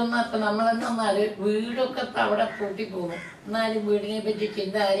 മനസ്സൊന്നും ഇപ്പൊ നമ്മളെന്നാല് വീടൊക്കെ അവിടെ പൂട്ടി പോകും. എന്നാലും വീടിനെ പറ്റി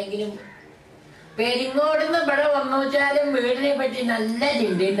ചിന്ത ആരെങ്കിലും പെരിങ്ങോടുന്ന് ഇവിടെ വന്നു വെച്ചാലും വീടിനെ പറ്റി നല്ല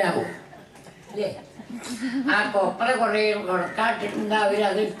ചിന്തയുണ്ടാവും അല്ലേ? ആ കൊപ്പറ കുറെ ഉണക്കാട്ടിട്ടുണ്ടാവും,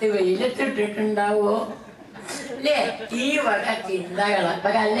 അതെടുത്ത് വെയിലത്തിട്ടിട്ടുണ്ടാവോ അല്ലേ? ഈ വക ചിന്തകൾ ഇപ്പൊ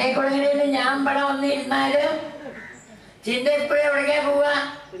കല്ലേക്കുടങ്ങരയിൽ ഞാൻ ഇവിടെ വന്നിരുന്നാലും ചിന്ത എപ്പോഴും എവിടേക്കാ പോവാ?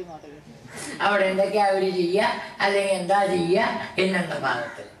 അവിടെ എന്തൊക്കെയാ അവര് ചെയ്യുക, അല്ലെങ്കിൽ എന്താ ചെയ്യുക എന്നുള്ള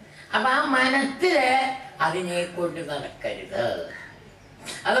ഭാഗത്ത്. അപ്പൊ ആ മനസ്സില് അതിനെ കൊണ്ട് നടക്കരുത്.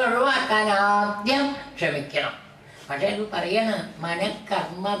 അത് ഒഴിവാക്കാൻ ആദ്യം ശ്രമിക്കണം. പക്ഷെ അത് പറയണ്,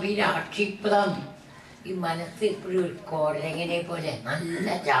 മനഃകർമ്മഭിരാക്ഷിപ്തം. ഈ മനസ്സ് ഇപ്പോഴും ഒരു കോരങ്ങനെ പോലെ നല്ല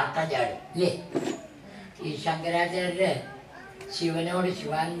ചാട്ടം ചാടും അല്ലേ? ഈ ശങ്കരാചാര്യര് ശിവനോട്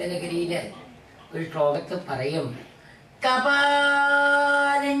ശിവാനന്ദഗിരിയില് ഒരു ശ്ലോകത്ത് പറയും,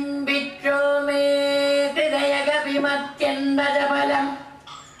 കപാലിൻ വിശ്വമേ ഹൃദയകവിമത്യന്തജഫലം.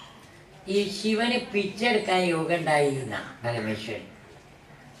 ഈ ശിവന് പിച്ചെടുക്കാൻ യോഗം ഉണ്ടായിരുന്ന പരമേശ്വരൻ.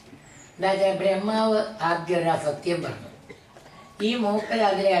 എന്താ വെച്ചാൽ ബ്രഹ്മാവ് ആദ്യം ഒരു അസത്യം പറഞ്ഞു. ഈ മൂക്കൽ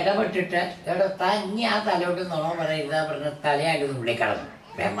അതിൽ ഇടപെട്ടിട്ട് താൻ ഇനി ആ തലോട്ട് നുണ പറയരുതാ പറഞ്ഞ തലയായിട്ട് നുള്ളി കളഞ്ഞു.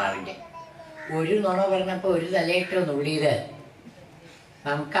 ബ്രഹ്മാവിൻ്റെ ഒരു നുണ പറഞ്ഞപ്പോൾ ഒരു തലയിട്ട് നുള്ളിയത്.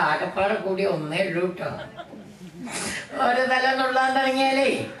 നമുക്ക് ആകപ്പാടെ കൂടി ഒന്നേ ഉള്ളൂ കേട്ടോ. ഒരു തല നുള്ളാൻ തുടങ്ങിയാലേ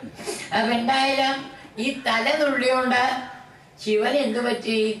അപ്പൊ എന്തായാലും ഈ തല നുള്ളിയോണ്ട് ശിവൻ എന്തു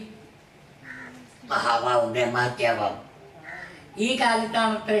പറ്റി? മഹാഭാവം, ബ്രഹ്മാത്യാഭാവം. ഈ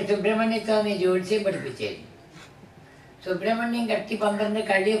കാലത്താണ് അത്ര സുബ്രഹ്മണ്യ സ്വാമി ജ്യോത്സ്യം പഠിപ്പിച്ചത്. സുബ്രഹ്മണ്യം കട്ടി 12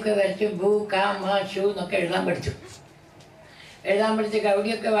 കളിയൊക്കെ വരച്ചു ഭൂ കാ മാ ഷൂ എന്നൊക്കെ എഴുതാൻ പഠിച്ചു.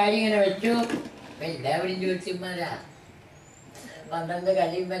 കവടിയൊക്കെ വാരി ഇങ്ങനെ വെച്ചു. എല്ലാവരും ജ്യോത്സ്യന്മാരാ. 12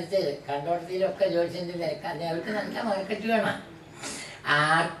 കളിയും വരച്ച് കണ്ടോടത്തിലൊക്കെ ജ്യോത്സ്യൻ്റെ നിരക്കാതെ അവർക്ക് നല്ല മാർക്കറ്റ് വേണം.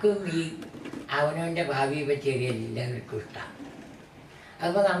 ആർക്കും ഈ അവനവൻ്റെ ഭാവിയെ പറ്റി എല്ലാവർക്കും ഇഷ്ടമാണ്.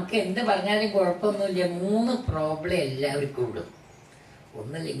 അപ്പോൾ നമുക്ക് എന്ത് പറഞ്ഞാലും കുഴപ്പമൊന്നുമില്ല. 3 പ്രോബ്ലം എല്ലാവർക്കും ഇടും.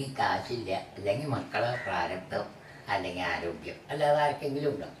 ഒന്നില്ലെങ്കിൽ കാശില്ല, അല്ലെങ്കിൽ മക്കളെ പ്രാരബ്ധം, അല്ലെങ്കിൽ ആരോഗ്യം. അല്ലാതെ ആർക്കെങ്കിലും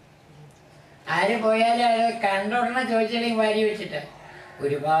ഉണ്ടാവും. ആര് പോയാലും ആരെ കണ്ടുടനെ ചോദിച്ചില്ലെങ്കിൽ വാരി വെച്ചിട്ട്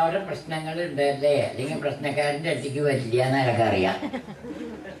ഒരുപാട് പ്രശ്നങ്ങളുണ്ടല്ലേ, അല്ലെങ്കിൽ പ്രശ്നക്കാരൻ്റെ അടുത്തേക്ക് വരില്ല എന്നൊക്കെ അറിയാം.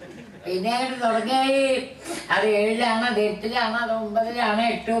 പിന്നെ അങ്ങോട്ട് തുടങ്ങിയായി അത് 7 അത് 8 അത് 9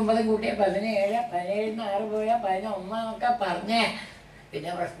 8 9 കൂട്ടിയ 17 17 6 പോയാൽ 11 എന്നൊക്കെ പറഞ്ഞേ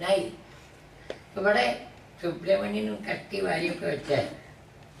പിന്നെ പ്രശ്നമായി. ഇവിടെ സുബ്രഹ്മണ്യനും കട്ടി വാരിയൊക്കെ വെച്ച്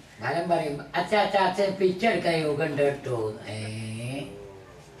ഫലം പറയുമ്പോൾ അച്ഛൻ പിച്ചെടുക്കാൻ യോഗം ഉണ്ട് കേട്ടോ.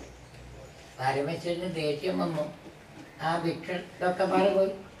 പരമേശ്വരന് ദേഷ്യം വന്നു. ആ ഭിക്ഷൊക്കെ പോയി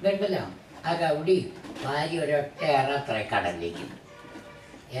ഇതുണ്ടല്ലോ, ആ ഗൗഡി വാരി ഒരൊറ്റ ഏറാത്ര കടലിലേക്ക്.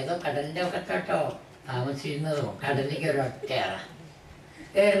 ഏതോ കടലിൻ്റെ ഒക്കെ കേട്ടോ താമസിച്ചിരുന്നതോ, കടലിലേക്ക് ഒരൊറ്റ ഏറ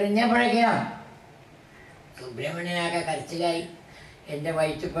എറിഞ്ഞപ്പോഴേക്കോ സുബ്രഹ്മണ്യനാകെ കരച്ചിലായി. എൻ്റെ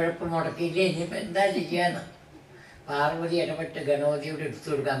വയറ്റുപഴപ്പ് മുടക്കിയില്ലേ, ഇനിയിപ്പോൾ എന്താ ചെയ്യാന്ന്. പാർവതി ഇടപെട്ട് ഗണപതിയോട് എടുത്തു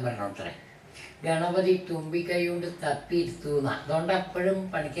കൊടുക്കാൻ പറഞ്ഞു അത്രേ. ഗണപതി തുമ്പിക്കൈ കൊണ്ട് തപ്പി എടുത്തു എന്നാ. അതുകൊണ്ട് അപ്പോഴും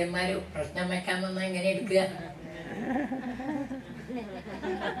പണിക്കന്മാർ പ്രശ്നം വെക്കാൻ വന്നാൽ എങ്ങനെ എടുക്കുക?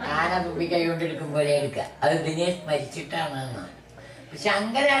 ആന തുമ്പിക്കൈ കൊണ്ട് എടുക്കുമ്പോഴേ എടുക്കുക. അത് ഇതിനെ സ്മരിച്ചിട്ടാണ്.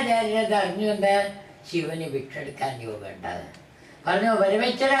 ശങ്കരാചാര്യത് അറിഞ്ഞു എന്താ? ശിവന് ഭിക്ഷ എടുക്കാൻ യോഗം ഉണ്ടാകുക. പറഞ്ഞു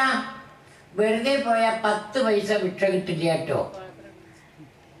പരമേശ്വരാ, വെറുതെ പോയാൽ 10 പൈസ ഭിക്ഷ കിട്ടില്ല കേട്ടോ.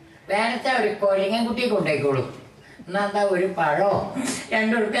 വേനത്തെ ഒരു കുരങ്ങൻകുട്ടിയെ കൊണ്ടേക്കോളും. എന്നാ എന്താ ഒരു പഴോ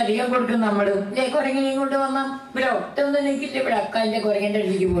 2 ഉറുപ്പിക അധികം കൊടുക്കും നമ്മൾ. ഇല്ലേ, കുരങ്ങനെയും കൊണ്ട് വന്നാൽ ഇവിടെ ഒട്ടൊന്നും എനിക്കില്ല. ഇവിടെ അക്കാൻ്റെ കുരങ്ങൻ്റെ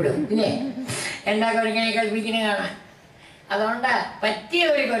അടുത്തേക്ക് പോടും. ഇല്ലേ, എന്താ കുരങ്ങനെ കളിപ്പിക്കുന്നത് കാണാൻ. അതുകൊണ്ട് പറ്റിയ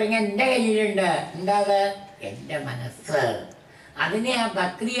ഒരു കുരങ്ങൻ എൻ്റെ കയ്യിലുണ്ട്. എന്താ അത്? എൻ്റെ മനസ്സ്. അതിനെ ആ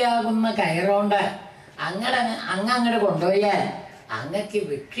ഭക്തിയാകുന്ന കയറുകൊണ്ട് അങ്ങോട്ട് കൊണ്ടുപോയാൽ അങ്ങക്ക്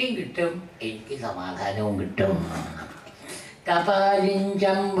ഭിക്ഷയും കിട്ടും, എനിക്ക് സമാധാനവും കിട്ടും.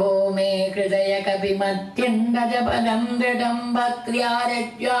 കപാലിഞ്ചംഭോ മേ ഹൃദയ കപിമത്യന്തജപദം ദൃഢം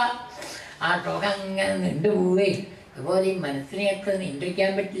ഭക്തിയാരജ്യ. ആ ടോക അങ്ങനെ നീണ്ടുപോവേ. അതുപോലെ ഈ മനസ്സിനെയൊക്കെ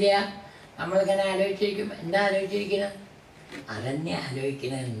നിയന്ത്രിക്കാൻ പറ്റില്ല. നമ്മളിങ്ങനെ ആലോചിച്ചിരിക്കും. എന്താ ആലോചിച്ചിരിക്കുന്നത്? അതന്നെ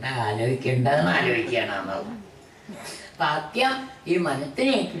ആലോചിക്കുന്നത്. എന്താ ആലോചിക്കേണ്ടതെന്ന് ആലോചിക്കണം. അപ്പൊ ആദ്യം ഈ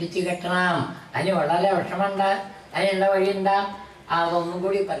മനസ്സിനെ പിടിച്ചു കെട്ടണം. അതിന് വളരെ വിഷമമുണ്ട്. അതിനുള്ള വഴിയുണ്ടാ? അതൊന്നും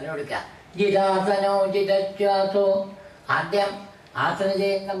കൂടി പറഞ്ഞു കൊടുക്കുക. ജിതാസനോ ജിതശ്വാസോ. ആദ്യം ആസനം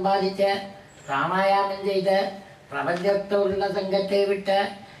ചെയ്ത് സമ്പാദിച്ച് പ്രാണായാമം ചെയ്ത് പ്രപഞ്ചത്തോടുള്ള സംഘത്തെ വിട്ട്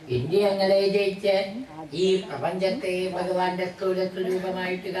ഇന്ദ്രിയങ്ങളെ ജയിച്ച് ഈ പ്രപഞ്ചത്തെ ഭഗവാന്റെ സ്ഥൂല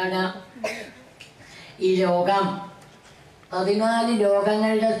സ്വരൂപമായിട്ട് കാണാം. ഈ ലോകം 14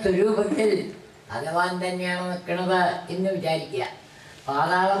 ലോകങ്ങളുടെ സ്വരൂപത്തിൽ ഭഗവാൻ തന്നെയാണ് നിൽക്കുന്നത് എന്ന് വിചാരിക്കുക.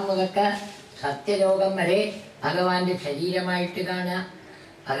 പാതാളം മുതൽക്ക് സത്യലോകം വരെ ഭഗവാന്റെ ശരീരമായിട്ട് കാണുക.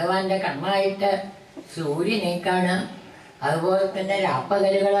 ഭഗവാന്റെ കണ്ണായിട്ട് സൂര്യനെ കാണുക. അതുപോലെ തന്നെ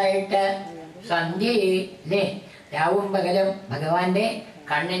രാപ്പകലുകളായിട്ട് സന്ധ്യയിലെ രാവും പകലും ഭഗവാന്റെ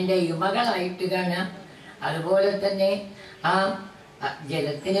കണ്ണിൻ്റെ ഇമകളായിട്ട് കാണുക. അതുപോലെ തന്നെ ആ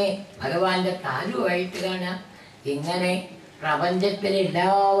ജലത്തിനെ ഭഗവാന്റെ താലുവായിട്ട് കാണുക. ഇങ്ങനെ പ്രപഞ്ചത്തിലെ എല്ലാ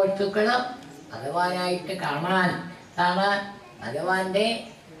വസ്തുക്കളും ഭഗവാനായിട്ട് കാണാൻ ഭഗവാന്റെ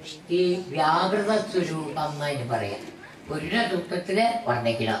ഈ വ്യാകൃത സ്വരൂപം എന്നതിന് പറയാം. പുരുഷ സൂത്രത്തിൽ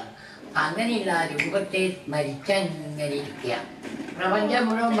വർണ്ണിക്കണം. അങ്ങനെയുള്ള ആ രൂപത്തെ സ്മരിച്ചാൽ ഇങ്ങനെ ഇരിക്കുക. പ്രപഞ്ചം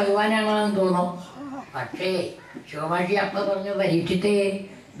മുഴുവൻ ഭഗവാനാണെന്ന് തോന്നും. പക്ഷേ ശോമാഷി അപ്പം പറഞ്ഞു, പരീക്ഷിച്ചേ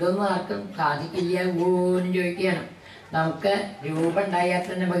ഇതൊന്നും ആർക്കും സാധിക്കില്ല പോലും ചോദിക്കുകയാണ്. നമുക്ക് രൂപം ഉണ്ടായാൽ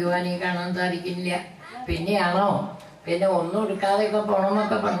തന്നെ ഭഗവാനെ കാണാൻ സാധിക്കില്ല. പിന്നെയാണോ പിന്നെ ഒന്നും എടുക്കാതെയൊക്കെ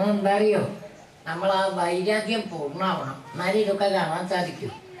പോകണമെന്നൊക്കെ പറഞ്ഞത് എന്താ അറിയോ? നമ്മൾ ആ വൈരാഗ്യം പൂർണ്ണമാവണം. എന്നാലും ഇതൊക്കെ കാണാൻ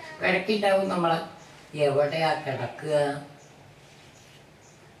സാധിക്കും. കിടക്കിണ്ടാവും നമ്മൾ. എവിടെയാ കിടക്കുക?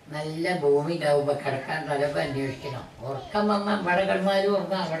 നല്ല ഭൂമി ഉണ്ടാവുമ്പോൾ കിടക്കാൻ സ്ഥലമൊക്കെ അന്വേഷിക്കണം. ഉറക്കം വന്നാൽ ഇവിടെ കിടന്നാലും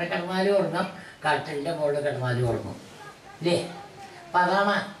ഉറങ്ങാം, അവിടെ കിടന്നാലും ഉറങ്ങാം, കാട്ടിൻ്റെ മുകളിൽ കിടന്നാലും ഉറങ്ങും. ഇല്ലേ? അപ്പം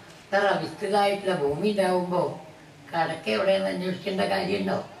അതാണ് ഇത്ര വിസ്തൃതമായിട്ടുള്ള ഭൂമി ഉണ്ടാവുമ്പോൾ കിടക്ക എവിടെയെന്ന് അന്വേഷിക്കേണ്ട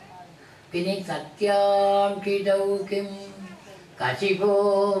കാര്യമുണ്ടോ? പിന്നെ സത്യാംകിതൗകിം കശിപോ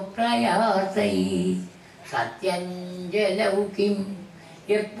പ്രയാസൈ സത്യഞ്ജലൗകിം.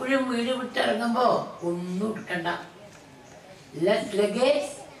 എപ്പോഴും വീട് വിട്ടിറങ്ങുമ്പോൾ ഒന്നും എടുക്കണ്ട. Less luggage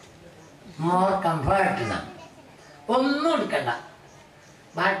more comfort. ഒന്നും എടുക്കണ്ട.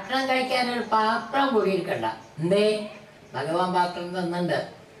 ഭക്ഷണം കഴിക്കാനൊരു പാത്രം കൂടി എടുക്കണ്ട. എന്തേ? ഭഗവാൻ പാത്രം തന്നുണ്ട്.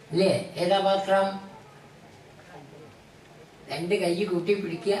 ഇല്ലേ? ഏതാ പാത്രം? 2 കൈ കൂട്ടി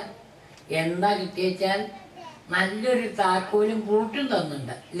പിടിക്കുക. എന്താ കിട്ടിയച്ചാൽ നല്ലൊരു താക്കോലും പൂട്ടും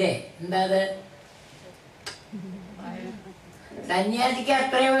തന്നുണ്ട്. ഇല്ലേ? എന്താ അത്? സന്യാസിക്ക്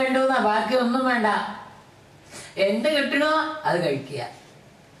അത്രേ വേണ്ടൂന്നാ, ബാക്കി ഒന്നും വേണ്ട. എന്ത് കിട്ടണോ അത് കഴിക്കുക.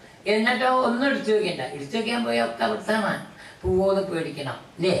 എന്നിട്ടോ ഒന്നും എടുത്തു വെക്കണ്ട. എടുത്തു വെക്കാൻ പോയ ഒക്കെ പ്രശ്നമാണ്. പൂവോന്ന് പേടിക്കണം.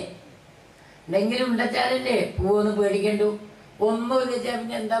 അല്ലേ? എന്തെങ്കിലും ഉണ്ടച്ചാലല്ലേ പൂവോന്ന് പേടിക്കണ്ടു. ഒന്നും വെച്ചാൽ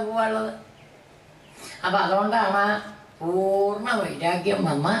പിന്നെ എന്താ പോവാനുള്ളത്? അപ്പം അതുകൊണ്ടാണ് പൂർണ്ണ വൈരാഗ്യം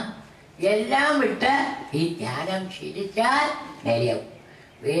വന്ന് എല്ലാം വിട്ട് ഈ ധ്യാനം ശീലിച്ചാൽ നേരെയാവും.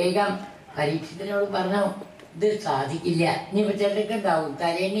 വേഗം പരീക്ഷത്തിനോട് പറഞ്ഞു, ഇത് സാധിക്കില്ല. ഇനി ചിലർക്ക് ഉണ്ടാവും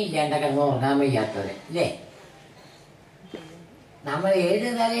തലേന്ന് ഇല്ലാണ്ട കിടന്ന് ഉറങ്ങാൻ വയ്യാത്തവര്. അല്ലേ? നമ്മൾ ഏത്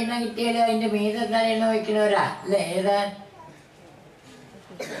തലേണ്ണ കിട്ടിയാലും അതിന്റെ മീതെ തലേണ്ണ വയ്ക്കണവരാ. അല്ലേ? ഏതാ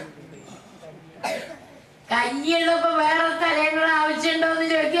കയ്യുള്ളപ്പോ വേറെ തലേണ്ണ ആവശ്യമുണ്ടോന്ന്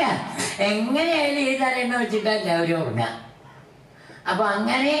ചോദിക്കുക. എങ്ങനെയായാലും ഈ തലേണ്ണ വെച്ചിട്ടാ എല്ലാവരും ഉറങ്ങുക. അപ്പൊ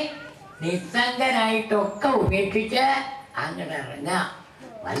അങ്ങനെ നിസ്സംഗനായിട്ടൊക്കെ ഉപേക്ഷിച്ച് അങ്ങോട്ട് ഇറങ്ങുക.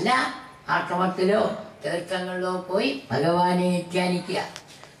 വല്ല ആശ്രമത്തിലോ തീർത്ഥങ്ങളിലോ പോയി ഭഗവാനെ ധ്യാനിക്കുക.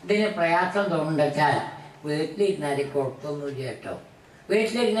 ഇതിന് പ്രയാസം തോന്നുന്നുവെച്ചാൽ വീട്ടിലിരുന്നാലും കുഴപ്പമൊന്നുമില്ല കേട്ടോ.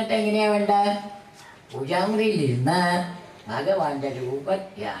 വീട്ടിലിരുന്നിട്ട് എങ്ങനെയാ വേണ്ട? പൂജാമുറിയിലിരുന്ന് ഭഗവാന്റെ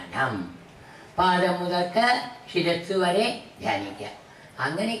രൂപധ്യാനം. പാദം മുതൽക്ക് ശിരസ് വരെ ധ്യാനിക്കുക.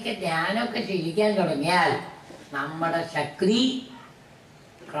 അങ്ങനെയൊക്കെ ധ്യാനമൊക്കെ ശീലിക്കാൻ തുടങ്ങിയാൽ നമ്മുടെ ശക്തി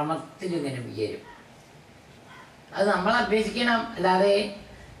ക്രമത്തിൽ ഇങ്ങനെ ഉയരും. അത് നമ്മൾ അഭ്യസിക്കണം. അല്ലാതെ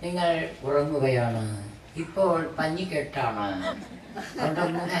നിങ്ങൾ ഉറങ്ങുകയാണ്, ഇപ്പോൾ പഞ്ഞിക്കെട്ടാണ്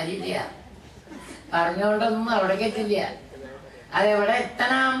അതുകൊണ്ടൊന്നും കാര്യമില്ല. പറഞ്ഞുകൊണ്ടൊന്നും അവിടേക്ക് എത്തില്ല. അതെവിടെ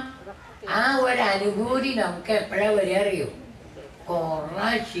എത്തണം? ആ ഒരു അനുഭൂതി നമുക്ക് എപ്പോഴാണ് വരിക അറിയോ? കുറേ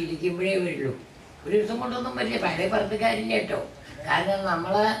ശീലിക്കുമ്പോഴേ വരുള്ളൂ. ഒരു ദിവസം കൊണ്ടൊന്നും വരില്ല. പഴയ പറഞ്ഞ കാര്യമില്ല കേട്ടോ. കാരണം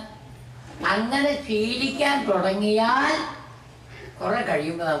നമ്മൾ അങ്ങനെ ശീലിക്കാൻ തുടങ്ങിയാൽ കുറെ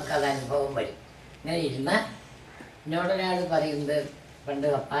കഴിയുമ്പോൾ നമുക്കത് അനുഭവം വരും. ഇങ്ങനെ ഇരുന്ന് എന്നോടൊരാൾ പറയുന്നത്, പണ്ട്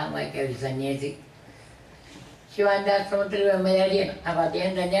കപ്പാമായിക്ക ഒരു സന്യാസി ശിവാന്റെ ആശ്രമത്തിൽ ബ്രഹ്മചാരിയാണ്. അപ്പം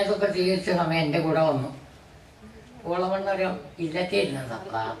അദ്ദേഹം സന്യാസമൊക്കെ സ്വീകരിച്ച സമയം എൻ്റെ കൂടെ വന്നു. ഓളമണ്ണൊരു ഇല്ലത്തിരുന്നത്.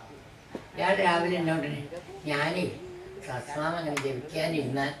 അപ്പം ഞാൻ രാവിലെ എന്നോട്, ഞാൻ സസ്നാമം അങ്ങനെ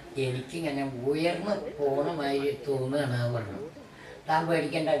ജപിക്കാനിരുന്നാൽ എനിക്കിങ്ങനെ ഉയർന്ന് പോണമാതിരി തോന്നുകയാണ് പറഞ്ഞു. താൻ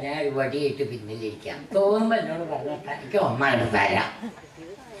പേടിക്കണ്ട, ഞാൻ ഒരു വടിയായിട്ട് പിന്നിലിരിക്കാം. തോന്നുമ്പോൾ എന്നോട് പറഞ്ഞു, എനിക്ക് ഒന്നാണ് തരാം.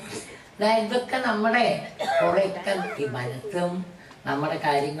 ഇതൊക്കെ നമ്മുടെ കുറേയൊക്കെ ഈ മനസ്സും നമ്മുടെ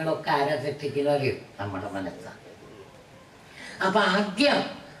കാര്യങ്ങളൊക്കെ ആരാ സൃഷ്ടിക്കുന്നവരും നമ്മുടെ മനസ്സാണ്. അപ്പൊ ആദ്യം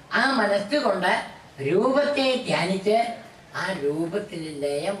ആ മനസ്സുകൊണ്ട് രൂപത്തെ ധ്യാനിച്ച് ആ രൂപത്തിൽ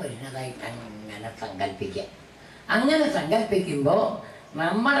ലയം വരുന്നതായിട്ട് അങ്ങനെ സങ്കല്പിക്കുക. അങ്ങനെ സങ്കല്പിക്കുമ്പോൾ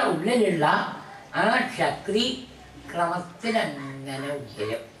നമ്മുടെ ഉള്ളിലുള്ള ആ ശക്തി ക്രമത്തിലങ്ങനെ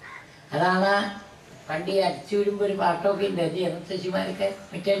ഉയരും. അതാണ് പണ്ട് ഈ അടിച്ചു വരുമ്പോൾ ഒരു പാട്ടൊക്കെ ഉണ്ട്, ശശിമാരൊക്കെ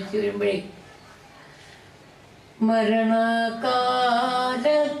മറ്റടിച്ചു വരുമ്പോഴേ, മരണകാലത്തെ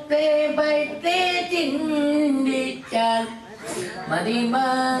പറ്റേ ചിന്തിച്ചാൽ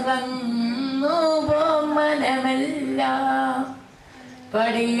മതിമറന്നു മനമെല്ലാം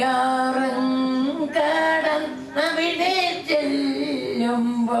പടിയാറും കടന്നവിടെ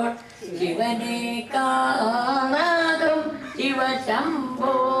ചെല്ലുമ്പോൾ ശിവനെ കാണാതും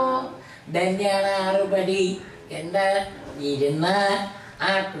ശിവശംഭോ. ധന്യാണ് ആറുപടി. എന്താ? ഇരുന്ന്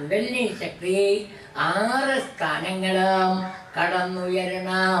ആ കുണ്ടലിനി ശക്തി 6 സ്ഥാനങ്ങളും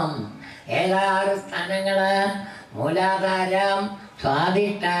കടന്നുയരണം. ഏതാറ് സ്ഥാനങ്ങള്? മൂലാധാരം,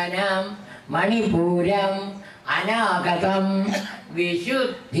 സ്വാധിഷ്ഠാനം, മണിപൂരം, അനാഗതം,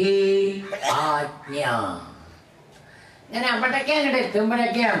 വിശുദ്ധി, ആജ്ഞ. ഇങ്ങനെ അവിടേക്ക് അങ്ങോട്ട്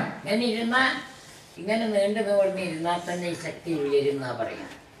എത്തുമ്പോഴൊക്കെയാണ് ഞാൻ ഇരുന്ന ഇങ്ങനെ നീണ്ടു നിവർന്നിരുന്നാൽ തന്നെ ഈ ശക്തി ഉയരുന്ന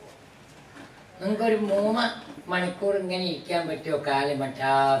പറയാം. നിങ്ങൾക്കൊരു 3 മണിക്കൂർ ഇങ്ങനെ ഇരിക്കാൻ പറ്റുമോ? കാലം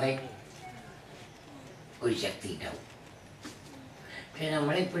പറ്റാതെ ഒരു ശക്തി ഉണ്ടാവും. പക്ഷെ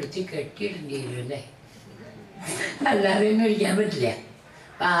നമ്മളെ പിടിച്ച് കെട്ടിയിടേണ്ടി വരും അല്ലേ, അല്ലാതെ ഒന്നും ഇരിക്കാൻ പറ്റില്ല.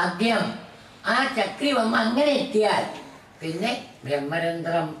 അപ്പം ആദ്യം ആ ചക്രി വന്ന് അങ്ങനെ എത്തിയാൽ പിന്നെ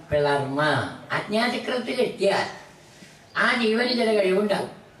ബ്രഹ്മരന്ധ്രം പിളർന്ന അജ്ഞാചക്രത്തിലെത്തിയാൽ ആ ജീവന് ചില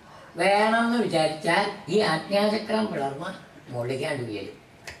കഴിവുണ്ടാവും. വേണമെന്ന് വിചാരിച്ചാൽ ഈ ആജ്ഞാചക്രം പിളർന്ന് മുകളിലേക്കാണ്ട് ഉയരും.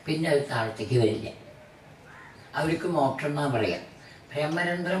 പിന്നെ അത് താഴത്തേക്ക് വരില്ല. അവർക്ക് മോക്ഷം എന്നാ പറയാം.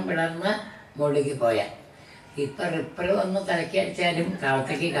 ബ്രഹ്മരന്ധ്രം പിളർന്ന് മുകളിലേക്ക് പോയാൽ. ഇപ്പം റിപ്പർ വന്ന് തലയ്ക്ക് അടിച്ചാലും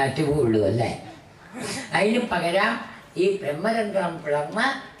താഴത്തേക്ക് കാറ്റ് പോവുള്ളൂ അല്ലേ. അതിന് പകരം ഈ ബ്രഹ്മരന്ധ്രം പിളർന്ന്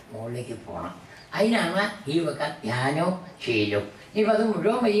മുകളിലേക്ക് പോകണം. അതിനാണ് ഈ വക ധ്യാനവും ശീലവും. ഇപ്പം അത്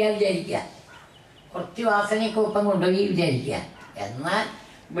മുഴുവൻ വയ്യാതെ വിചാരിക്കുക, കുറച്ച് വാസനയൊക്കെ ഒപ്പം കൊണ്ടുപോയി വിചാരിക്കുക. എന്നാൽ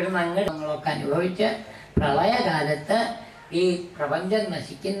ഇവിടെ ഞങ്ങളൊക്കെ അനുഭവിച്ച് പ്രളയകാലത്ത് ഈ പ്രപഞ്ചം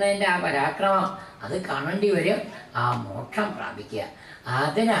നശിക്കുന്നതിൻ്റെ ആ പരാക്രമം അത് കാണേണ്ടി വരും. ആ മോക്ഷം പ്രാപിക്കുക.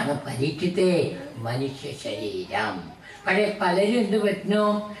 അതിനാണ് പരീക്ഷത്തെ മനുഷ്യ ശരീരം. പക്ഷേ പലരും എന്ത് പറ്റുന്നു?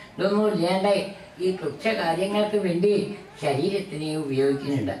 ഇതൊന്നും ഇല്ലാണ്ട് ഈ തുച്ഛ കാര്യങ്ങൾക്ക് വേണ്ടി ശരീരത്തിനെ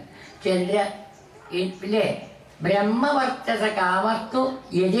ഉപയോഗിക്കുന്നുണ്ട്. ചിലര് ഇല്ലേ, ബ്രഹ്മവർച്ചസ കാമർത്തു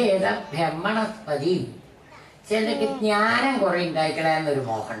യജേത ബ്രഹ്മണസ്പതി. ചിലർക്ക് ജ്ഞാനം കുറെ ഉണ്ടായിക്കളയെന്നൊരു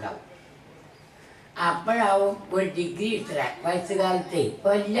മോഹം ഉണ്ടാവും. അപ്പോഴാവും ഒരു ഡിഗ്രി ഇത്ര വയസ്സുകാലത്തെ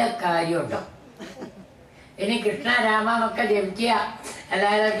വലിയ കാര്യമുണ്ടോ. ഇനി കൃഷ്ണ രാമനൊക്കെ ജപിക്കുക.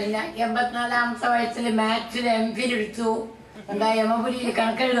 അല്ലാതെ പിന്നെ 84ാമത്തെ വയസ്സിൽ മാത്സിൽ MPhil എടുത്തു. എന്താ യമപുരിയിൽ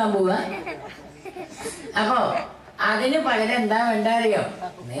കണക്കെഴുതാൻ പോവുക. അപ്പോ അതിന് പകരം എന്താ വേണ്ട അറിയോ?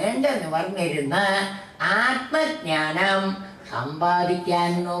 വേണ്ടെന്ന് പറഞ്ഞിരുന്ന് ആത്മജ്ഞാനം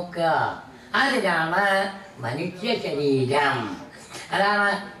സമ്പാദിക്കാൻ നോക്കുക. അതിനാണ് മനുഷ്യ ശരീരം. അതാണ്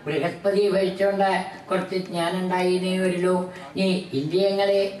ബൃഹസ്പതി ഭരിച്ചുകൊണ്ട് കുറച്ച് ജ്ഞാനം ഉണ്ടായിനേ വരുള്ളൂ. ഈ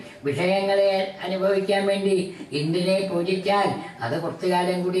ഇന്ദ്രിയങ്ങളെ വിഷയങ്ങളെ അനുഭവിക്കാൻ വേണ്ടി ഇന്ദ്രനെ പൂജിച്ചാൽ അത് കുറച്ചു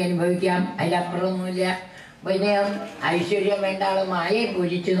കാലം കൂടി അനുഭവിക്കാം, അതിലപ്പുറമൊന്നുമില്ല. പിന്നെ ഐശ്വര്യം വേണ്ട ആൾ മായയെ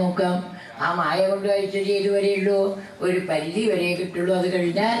പൂജിച്ച് നോക്കാം. ആ മായ കൊണ്ട് ഐശ്വര്യം ഇതുവരെയുള്ളൂ, ഒരു പരിധി വരെ കിട്ടുള്ളൂ. അത്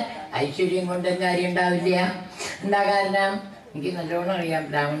കഴിഞ്ഞാൽ ഐശ്വര്യം കൊണ്ടും കാര്യം ഉണ്ടാവില്ല. എന്താ കാരണം? എനിക്ക് നല്ലോണം അറിയാം.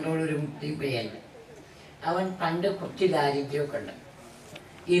 ബ്രാഹ്മണോടൊരു മുസ്ലിം പയ്യൻ, അവൻ പണ്ട് കുറച്ച് ദാരിദ്ര്യമൊക്കെ ഉണ്ട്.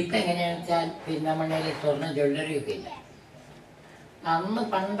 ഇപ്പം എങ്ങനെയാണെന്ന് വെച്ചാൽ പിന്നമണ്ണയിൽ സ്വർണ്ണ ജ്വല്ലറിയൊക്കെ ഇല്ല. അന്ന്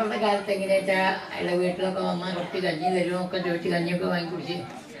പണ്ടത്തെ കാലത്ത് എങ്ങനെയാ വെച്ചാൽ അയാളുടെ വീട്ടിലൊക്കെ വന്നാൽ കുറച്ച് കഞ്ഞി തരുമൊക്കെ ചോദിച്ച് കഞ്ഞിയൊക്കെ വാങ്ങിക്കുടിച്ച്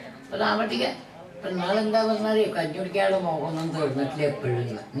അപ്പോൾ താമസിക്ക. ഇപ്പം നാളെന്താ പറഞ്ഞാൽ കഞ്ഞി കുടിക്കാനുള്ള മോഹമൊന്നും തീർന്നിട്ടില്ല എപ്പോഴും.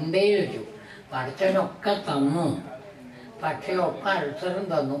 എന്തേ ചോദിച്ചു. പഠിച്ചവനൊക്കെ തന്നു. പക്ഷെ ഒക്കെ അൾസറും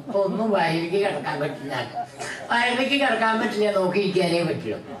തന്നു. ഇപ്പൊ ഒന്നും വയലിലേക്ക് കിടക്കാൻ പറ്റില്ല. വയലിലേക്ക് കിടക്കാൻ പറ്റില്ല, നോക്കിയിരിക്കാനേ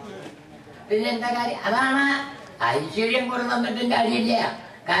പറ്റുള്ളൂ. പിന്നെ എന്താ കാര്യം? അതാണ് ഐശ്വര്യം കൊണ്ട് തന്നിട്ടും കാര്യമില്ല.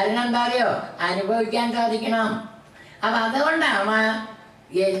 കാരണം എന്താ അറിയോ? അനുഭവിക്കാൻ സാധിക്കണം. അപ്പൊ അതുകൊണ്ടാണ്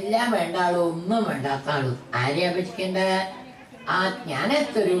എല്ലാം വേണ്ട ആളും ഒന്നും വേണ്ടാത്ത ആളും ആരെയാ ഭജിക്കേണ്ടത്? ആ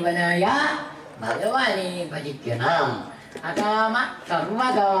ജ്ഞാനസ്വരൂപനായ ഭഗവാനെ ഭജിക്കണം. അകാമ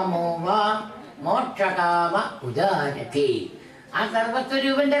സർവകാമോ വാ മോക്ഷകാമ ഉദാരതി. ആ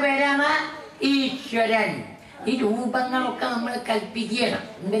സർവസ്വരൂപന്റെ പേരാണ് ഈശ്വരൻ. ഈ രൂപങ്ങളൊക്കെ നമ്മൾ കൽപ്പിക്കണം.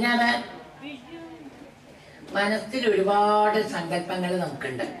 എന്തിനാണ്? മനസ്സിൽ ഒരുപാട് സങ്കല്പങ്ങൾ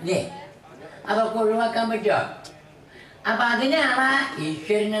നമുക്കുണ്ട് അല്ലേ? അതൊക്കെ ഒഴിവാക്കാൻ പറ്റുമോ? അപ്പൊ അതിനാണ്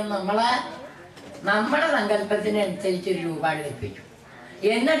ഈശ്വരന് നമ്മുടെ സങ്കല്പത്തിനനുസരിച്ച് ഒരു രൂപമാണ് കൽപ്പിച്ചു.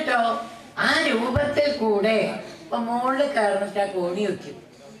 എന്നിട്ടോ ആ രൂപത്തിൽ കൂടെ ഇപ്പൊ മുകളിൽ കയറിട്ട് കോണി വെക്കും.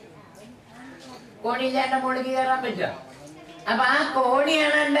 കോണിയില്ലാണ്ട് മുകളിലേക്ക് കയറാൻ പറ്റുമോ? അപ്പൊ ആ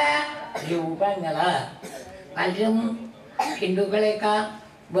കോണിയാണ് എൻ്റെ രൂപങ്ങള്. പലരും ഹിന്ദുക്കളേക്കാൾ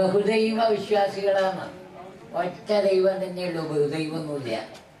ബഹുദൈവ വിശ്വാസികളാണ്. ഒറ്റ ദൈവം തന്നെയുള്ളൂ, ബഹുദൈവമൊന്നുമില്ല.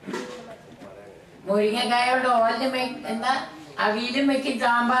 മുരിങ്ങക്കായ കൊണ്ട് ഓലും എന്താ അവിയലും വെക്കും,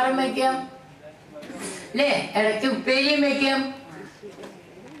 സാമ്പാറും വെക്കും അല്ലേ? ഇടയ്ക്ക് ഉപ്പേരിയും വെക്കും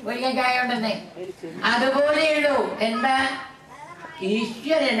മുരിങ്ങക്കായ കൊണ്ടെന്നെ. അതുപോലെയുള്ളൂ എന്താ?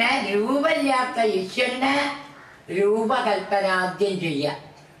 ഈശ്വരന് രൂപമില്ലാത്ത ഈശ്വരന് രൂപകൽപ്പന ആദ്യം ചെയ്യുക.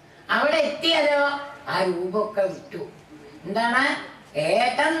 അവിടെ എത്തിയാലോ ആ രൂപമൊക്കെ വിട്ടു. എന്താണ്?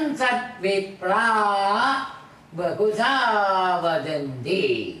 ഏകം സദ്വിപ്രാ ബഹുധാ വദന്തി.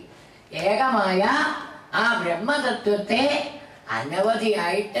 ഏകമായ ആ ബ്രഹ്മതത്വത്തെ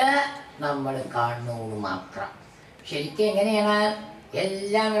അനവധിയായിട്ട് നമ്മൾ കാണുന്നു മാത്രം. ശരിക്കും എങ്ങനെയാണ്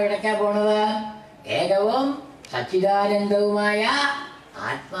എല്ലാം എവിടേക്കാ പോണത്? ഏകവും സച്ചിദാനന്ദവുമായ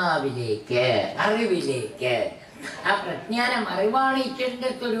ആത്മാവിലേക്ക്, അറിവിലേക്ക്. ആ പ്രജ്ഞാനം, അറിവാണ് ഈശ്വരന്റെ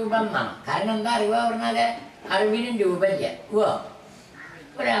സ്വരൂപം എന്നാണ്. കാരണം എന്താ? അറിവ് പറഞ്ഞാല് അറിവിനും രൂപമില്ല.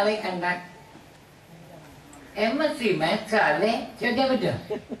 ഒരാളെ കണ്ട MSc മാത്സ് അല്ലേ ചോദിക്കാൻ പറ്റുമോ?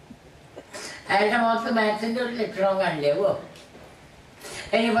 അയാളുടെ മുഖത്ത് മാത്സിന്റെ ഒരു ലക്ഷണവും കാണില്ലേ?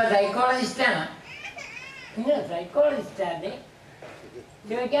 ഇനിയിപ്പോ സൈക്കോളജിസ്റ്റാണ്, നിങ്ങൾ സൈക്കോളജിസ്റ്റാണ്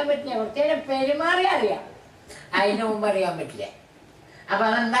ചോദിക്കാൻ പറ്റില്ല. കുറച്ചേരം പെരുമാറി അറിയാം, അതിന് മുമ്പ് അറിയാൻ പറ്റില്ല. അപ്പൊ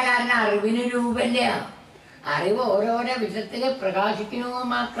അതെന്താ കാരണം? അറിവിന് രൂപമില്ല. അറിവ് ഓരോരോ വിധത്തില് പ്രകാശിക്കുന്നു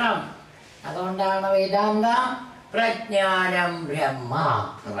മാത്രം. അതുകൊണ്ടാണ് വേദാന്ത പ്രജ്ഞാനം ബ്രഹ്മ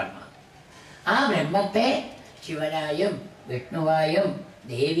എന്ന് പറഞ്ഞത്. ആ ബ്രഹ്മത്തെ ശിവനായും വിഷ്ണുവായും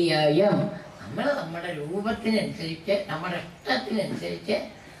ദേവിയായും നമ്മുടെ രൂപത്തിനനുസരിച്ച്, നമ്മുടെ ഇഷ്ടത്തിനനുസരിച്ച്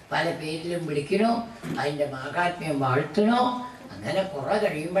പല പേരിലും വിളിക്കണോ, അതിൻ്റെ മാഹാത്മ്യം വാഴ്ത്തണോ. അങ്ങനെ കുറെ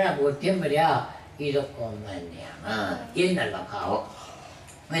കഴിയുമ്പോഴാണ് ബോധ്യം വരിക ഇതൊക്കെ ഒന്ന് തന്നെയാണ് എന്നുള്ള ഭാവം.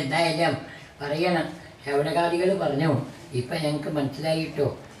 എന്തായാലും പറയണം, ശൗനകാദികൾ പറഞ്ഞു, ഇപ്പം ഞങ്ങൾക്ക് മനസ്സിലായിട്ടോ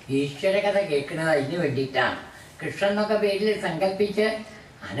ഈശ്വര കഥ കേൾക്കുന്നത് അതിന് വേണ്ടിയിട്ടാണ്. കൃഷ്ണൻ എന്നൊക്കെ പേരിൽ സങ്കല്പിച്ച്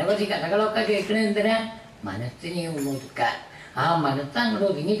അനവധി കഥകളൊക്കെ കേൾക്കുന്നത് എന്തിനാ? മനസ്സിനെ ഒന്ന് ഒതുക്കാൻ. ആ മനസ്സ് അങ്ങോട്ട്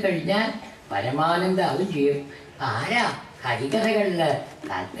ഒതുങ്ങിക്കഴിഞ്ഞാൽ പരമാനന്ദാവും ചെയ്യും. ആരാ ഹരികഥകളിൽ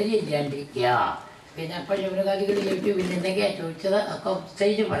താല്പര്യമില്ലാണ്ടിരിക്കുക? പിന്നെ അപ്പോൾ ശൗനകാദികൾ ചോദിച്ചു, പിന്നെ എന്തൊക്കെയാണ് ചോദിച്ചത് ഒക്കെ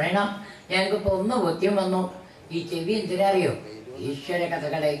ഉത്സഹിച്ച് പറയണം. ഞങ്ങൾക്കിപ്പോൾ ഒന്ന് ബോധ്യം വന്നു. ഈ ചെവി എന്തിനാ അറിയോ? ഈശ്വര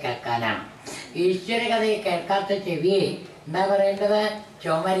കഥകളെ കേൾക്കാനാണ്. ഈശ്വര കഥയെ കേൾക്കാത്ത ചെവിയെ എന്താ പറയേണ്ടത്?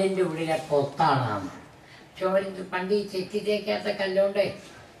 ചുമരിൻ്റെ ഉള്ളിലെ പൊത്താണ്. ചുമരിൻ്റെ പണ്ട് ഈ ചെത്തി തേക്കാത്ത കല്ലുകൊണ്ട്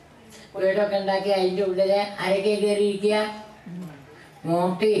വീടൊക്കെ ഉണ്ടാക്കി അതിൻ്റെ ഉള്ളിൽ അരക്കെ കയറിയിരിക്കുക,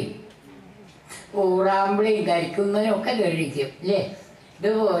 മൂട്ടിയും ഊറാമ്പിളിയും കരിക്കുന്നതിനും ഒക്കെ കയറിയിരിക്കും അല്ലേ?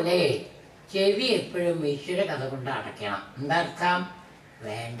 ഇതുപോലെ ചെവി എപ്പോഴും ഈശ്വര കഥ കൊണ്ട് അടയ്ക്കണം. എന്താർത്ഥം?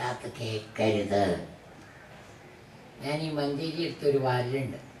 വേണ്ടാത്ത കേൾക്കരുത്. ഞാൻ ഈ മഞ്ചേരി എടുത്തൊരു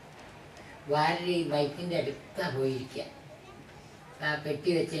വാരലുണ്ട്. വാരൽ ഈ മൈക്കിൻ്റെ അടുത്താണ് പോയിരിക്കുക, ആ പെട്ടി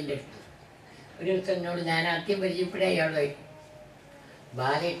വെച്ചതിൻ്റെ അടുത്ത്. ഒരു ദിവസം എന്നോട്, ഞാൻ ആദ്യം പരിചയപ്പെടാൻ അയാളെ,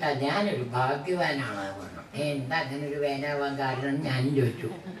 ബാലേട്ടാ ഞാനൊരു ഭാഗ്യവാനാണ് പറഞ്ഞു. എന്താ അങ്ങനെ ഒരു വേനാവാൻ കാരണം ഞാനും ചോദിച്ചു.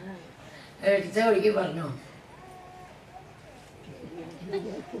 എടുത്ത വഴിക്ക് പറഞ്ഞു,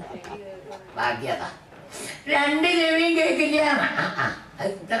 ഭാഗ്യത, രണ്ട് ചെവിയും കേൾക്കില്ല.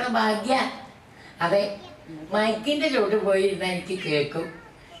 അത് ഇത്ര ഭാഗ്യ. അതെ, മൈക്കിൻ്റെ ചോട്ട് പോയിരുന്ന എനിക്ക് കേൾക്കും.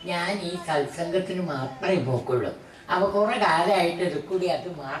 ഞാൻ ഈ സത്സംഗത്തിന് മാത്രമേ പോക്കുള്ളൂ. അപ്പോൾ കുറെ കാലമായിട്ട് ഇത് കൂടി അത്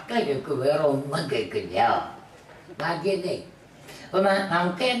മാത്രമേ കേൾക്കൂ, വേറെ ഒന്നും കേൾക്കില്ല. ഭാഗ്യല്ലേ? അപ്പം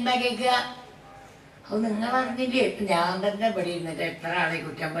നമുക്ക് എന്താ കേൾക്കുക? അത് നിങ്ങളറിഞ്ഞില്ലേ? ഞാൻ തന്നെ ഇവിടെ ഇരുന്നിട്ട് എത്ര ആളെ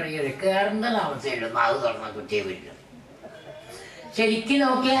കുറ്റം പറയുക, കയറുന്ന താമസമുള്ളൂ നാവ് തുറന്ന കുറ്റിയെ വീട്ടിൽ. ശരിക്കും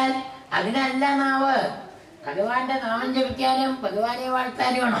നോക്കിയാൽ അതിനല്ല നാവ്. ഭഗവാന്റെ നാമം ജപിക്കാനും ഭഗവാനെ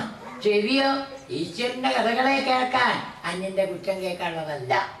വാഴ്ത്താനുമാണ്. ചെവിയോ ഈശ്വരന്റെ കഥകളെ കേൾക്കാൻ, അന്യന്റെ കുറ്റം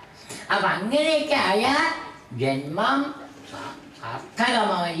കേൾക്കാനുള്ളതല്ല. അപ്പൊ അങ്ങനെയൊക്കെ ആയാൽ ജന്മം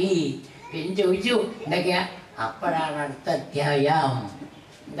സാർത്ഥകമായി എന്ന് ചോദിച്ചു. എന്തൊക്കെയാ? അപ്പോഴാണ് അടുത്ത അധ്യായം.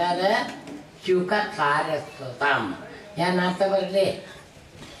 എന്താത്? ശുഖസാരസ്വതം. ഞാൻ നേരത്തെ പറഞ്ഞേ,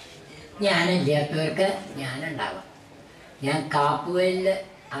 ജ്ഞാനമില്ലാത്തവർക്ക് ജ്ഞാനുണ്ടാവാം. ഞാൻ കാപ്പുവലിൽ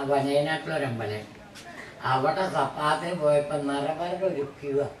ആ വനേനാട്ടിലൊരമ്പലം, അവിടെ സപ്പാത്തിന് പോയപ്പോൾ നിറവരുടെ ഒരു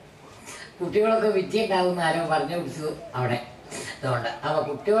ക്യൂ. കുട്ടികളൊക്കെ വിദ്യ ഉണ്ടാകുന്ന ആരോ പറഞ്ഞു കൊടുത്തു അവിടെ. അതുകൊണ്ട് അപ്പോൾ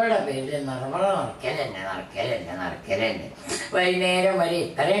കുട്ടികളുടെ പേരിൽ നിറവറ നടക്കലെന്നെ വൈകുന്നേരം വരെ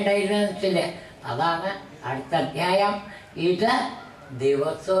ഇത്രയും ഉണ്ടായിരുന്നെന്ന് വെച്ചില്ലേ. അതാണ് അടുത്ത അധ്യായം. ഇത്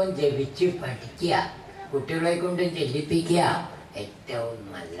ദിവസവും ജപിച്ച് പഠിക്കുക, കുട്ടികളെ കൊണ്ടും ചെല്ലിപ്പിക്കുക, ഏറ്റവും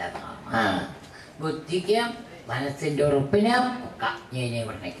നല്ലതാണ്. ബുദ്ധിക്കും മനസ്സിൻ്റെ ഉറപ്പിനും ഒക്കെ ഞാൻ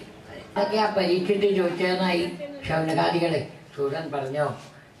പറഞ്ഞേക്കും. അതൊക്കെ ആ പരീക്ഷിട്ട് ചോദിച്ചതെന്നായി ശൗനകാദികൾ. സൂര്യൻ പറഞ്ഞോ,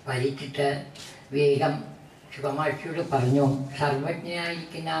 പരീക്ഷിട്ട് വേഗം ശുഭമാഷിയോട് പറഞ്ഞു,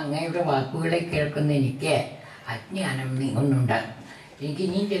 സർവജ്ഞനായിരിക്കുന്ന അങ്ങയുടെ വാക്കുകളെ കേൾക്കുന്ന എനിക്ക് അജ്ഞാനം നീങ്ങുന്നുണ്ട്. എനിക്ക്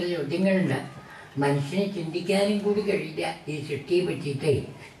ഇനിയും ചില ചോദ്യങ്ങളുണ്ട്. മനുഷ്യനെ ചിന്തിക്കാനും കൂടി കഴിയില്ല ഈ സൃഷ്ടിയെ പറ്റിയിട്ട്.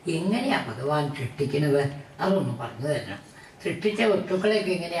 എങ്ങനെയാണ് ഭഗവാൻ സൃഷ്ടിക്കുന്നത്? അതൊന്നും പറഞ്ഞു തരണം. സൃഷ്ടിച്ച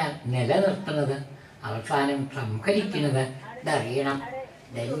വസ്തുക്കളെയൊക്കെ എങ്ങനെയാണ് നിലനിർത്തുന്നത്, അവസാനം സംഹരിക്കുന്നത്? ഇതറിയണം.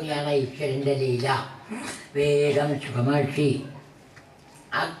 തന്നെയാണ് ഈശ്വരൻ്റെ ലീല. വേഗം ശുഭമാഷി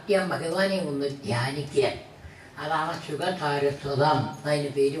ആദ്യം ഭഗവാനെ ഒന്ന് ധ്യാനിക്കുക. അതാണ് ശുഖസാരസ്വതം അതിന്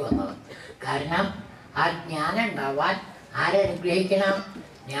പേര് വന്നത്. കാരണം ആ ജ്ഞാനം ഉണ്ടാവാൻ ആരനുഗ്രഹിക്കണം?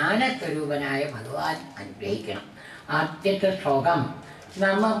 ജ്ഞാനസ്വരൂപനായ ഭഗവാൻ അനുഗ്രഹിക്കണം. ആദ്യത്തെ ശ്ലോകം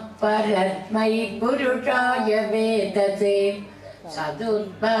നമ പരസ്മൈ പുരുഷായ വേദസേ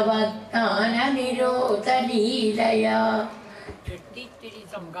സദുദ്ഭവജ്ഞാന നിരോധലീലയാ. ചുറ്റിത്തിരി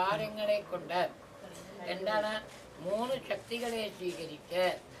സംഹാരങ്ങളെ കൊണ്ട് എന്താണ്? 3 ശക്തികളെ സ്വീകരിച്ച്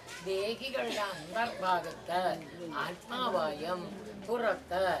ദേഹികളുടെ അന്തർഭാഗത്ത് ആത്മാവായും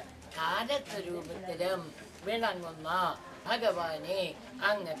പുറത്ത് കാലസ്വരൂപത്തിലും വിളങ്ങുന്ന ഭഗവാനെ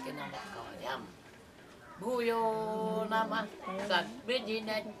അങ്ങക്ക് നമസ്കാരം. ഭൂയോ നമ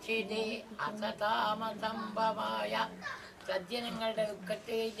സദ്വിജിനച്ഛിതേ അസതാമസംഭവായ. സജ്ജനങ്ങളുടെ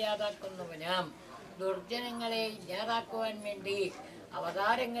ദുഃഖത്തെ ഇല്ലാതാക്കുന്നവനും ദുർജനങ്ങളെ ഇല്ലാതാക്കുവാൻ വേണ്ടി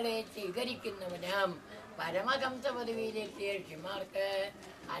അവതാരങ്ങളെ സ്വീകരിക്കുന്നവനും പരമഹംസ പദവിയിലെത്തിയ ഋഷിമാർക്ക്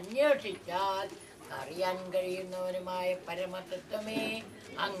അന്വേഷിച്ചാൽ അറിയാൻ കഴിയുന്നവനുമായ പരമതത്വമേ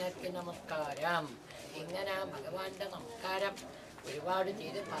അങ്ങക്ക് നമസ്കാരം. ഇങ്ങനെ ഭഗവാന്റെ നമസ്കാരം ഒരുപാട്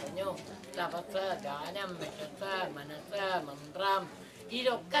ചെയ്ത് പറഞ്ഞു. തപസ്, ദാനം, വിശസ്, മനസ്സ്, മന്ത്രം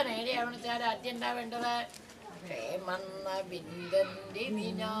ഇതൊക്കെ നേരെയാവണച്ചാൽ ആദ്യം എന്താ വേണ്ടത്? ക്ഷേമന്ന ബിന്ദന്തി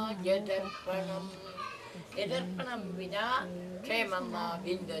വിനാ യദർപ്പണം. യദർപ്പണം വിനാ ക്ഷേമന്ന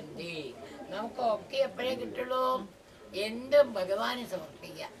ബിന്ദന്തി. നമുക്കൊക്കെ എപ്പോഴേ കിട്ടുള്ളൂ? എന്തും ഭഗവാന്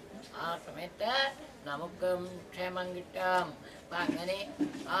സമർപ്പിക്കാം. ആ സമയത്ത് നമുക്കും ക്ഷേമം കിട്ടാം. അപ്പം അങ്ങനെ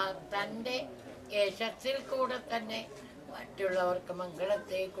ആ തൻ്റെ യശസ്സിൽ കൂടെ തന്നെ മറ്റുള്ളവർക്ക്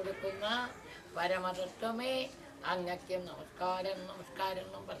മംഗളത്തെ കൊടുക്കുന്ന പരമതത്വമേ അങ്ങയ്ക്കും നമസ്കാരം നമസ്കാരം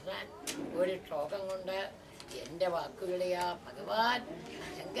എന്ന് പറഞ്ഞാൽ ഒരു ശ്ലോകം കൊണ്ട് എൻ്റെ വാക്കുകളെയാ ഭഗവാൻ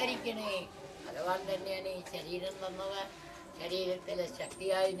അലങ്കരിക്കണേ. ഭഗവാൻ തന്നെയാണ് ഈ ശരീരം തന്നത്. ശരീരത്തിലെ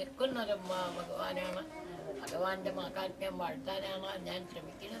ശക്തിയായി നിൽക്കുന്നതും ഭഗവാനാണ്. ഭഗവാന്റെ മഹാത്മ്യം വാഴ്ത്താനാണ് ഞാൻ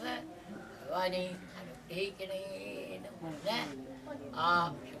ശ്രമിക്കുന്നത്. ഭഗവാനെ അനുഗ്രഹിക്കണേ എന്ന് പറഞ്ഞ് ആ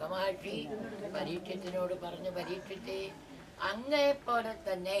ശുഭമാഷി പരീക്ഷത്തിനോട് പറഞ്ഞു, പരീക്ഷിച്ച് അങ്ങയെപ്പോലെ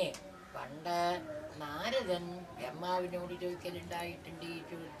തന്നെ പണ്ട് നാരദൻ ബ്രഹ്മാവിനോട് ചോദിക്കലുണ്ടായിട്ടുണ്ട് ഈ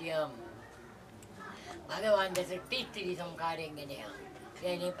ചോദ്യം. ഭഗവാന്റെ സൃഷ്ടിസ്ഥിതി സംഹാരം എങ്ങനെയാണ്?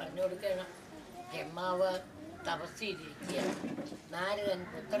 ഞാനീ പറഞ്ഞു കൊടുക്കണം. ബ്രഹ്മാവ് തപസ് ചെയ്തിരിക്കുക, നാരദൻ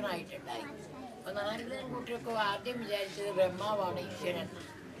പുത്രനായിട്ടുണ്ടായി. അപ്പോൾ നാരദൻ കുട്ടിയൊക്കെ ആദ്യം വിചാരിച്ചത് ബ്രഹ്മാവാണ് ഈശ്വരൻ.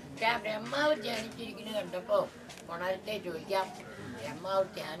 പക്ഷെ ആ ബ്രഹ്മാവ് ധ്യാനിച്ചിരിക്കുന്നത് കണ്ടപ്പോൾ ഉണരത്തെ ചോദിക്കാം. ബ്രഹ്മാവ്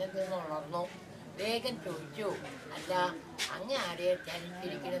ധ്യാനത്തിൽ നിന്ന് ഉണർന്നു. വേഗം ചോദിച്ചു, അല്ല അങ്ങ് ആരെയാണ്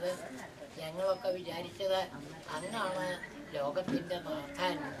ധ്യാനിച്ചിരിക്കുന്നത്? ഞങ്ങളൊക്കെ വിചാരിച്ചത് അങ്ങാണ് ലോകത്തിൻ്റെ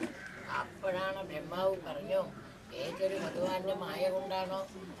നാഥൻ. അപ്പോഴാണ് ബ്രഹ്മാവ് പറഞ്ഞു, ഏതൊരു ഭഗവാന്റെ മായ കൊണ്ടാണോ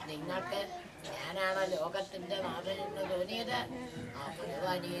നിങ്ങൾക്ക് ഞാനാണ് ലോകത്തിൻ്റെ നാഥൻ എന്ന് തോന്നിയത്, ആ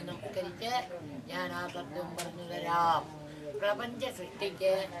ഭഗവാനെ നമസ്കരിച്ച് ഞാൻ ആ തത്വം പറഞ്ഞു തരാം. പ്രപഞ്ച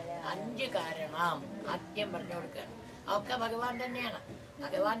സൃഷ്ടിക്ക് 5 കാരണം ആദ്യം പറഞ്ഞു കൊടുക്കുകയാണ്. ഒക്കെ ഭഗവാൻ തന്നെയാണ്.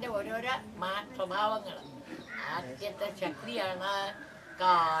 ഭഗവാന്റെ ഓരോരോ സ്വഭാവങ്ങൾ. ആദ്യത്തെ ശക്തിയാണ്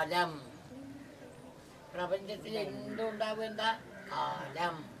കാലം. പ്രപഞ്ചത്തിൽ എന്തുണ്ടാവും? എന്താ?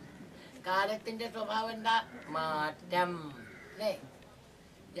 കാലം. കാലത്തിന്റെ സ്വഭാവം എന്താ? മാറ്റം. അല്ലേ?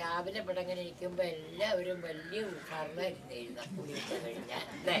 രാവിലെ പടങ്ങനെ ഇരിക്കുമ്പോ എല്ലാവരും വലിയ ഉഷാറിലായിരുന്നു എഴുതാൻ കുളിയൊക്കെ കഴിഞ്ഞാൽ.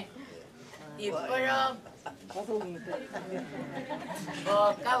 അല്ലേ? ഇപ്പോഴോ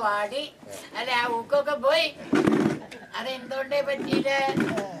ഒക്കെ വാടി അല്ലെ, ആ ഊക്കൊക്കെ പോയി. അതെന്തുകൊണ്ടേ പറ്റിയില്ല?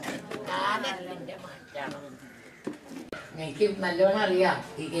 കാലത്തിന്റെ മാറ്റാണ്. എനിക്ക് നല്ലോണം അറിയാം.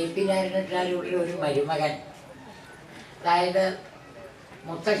 ഈ KP നാരായണൻ്റെ ഒരു മരുമകൻ, അതായത്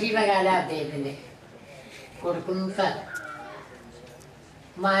മുത്തശ്ശിയുടെ കാലം അദ്ദേഹത്തിൻ്റെ കൊടുക്കുന്ന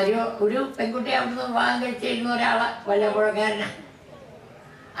ഒരു പെൺകുട്ടി അവിടുന്ന് വിവാഹം കഴിച്ചിരുന്ന ഒരാളെ വല്ലപ്പുഴക്കാരനാണ്.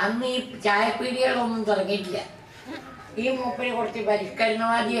 അന്ന് ഈ ചായപ്പീടികളൊന്നും തുടങ്ങിയിട്ടില്ല. ഈ മൂപ്പര് കുറച്ച്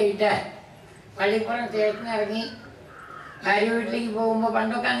പരിഷ്കരണവാദിയായിട്ട് പള്ളിപ്പുറം സ്റ്റേഷനിറങ്ങി ഭാര്യ വീട്ടിലേക്ക് പോകുമ്പോൾ,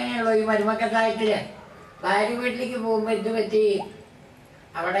 പണ്ടൊക്കെ അങ്ങനെയുള്ളൂ ഈ മരുമക്കത്തായത്തിൽ, ഭാര്യ വീട്ടിലേക്ക് പോകുമ്പോൾ ഇത് പറ്റി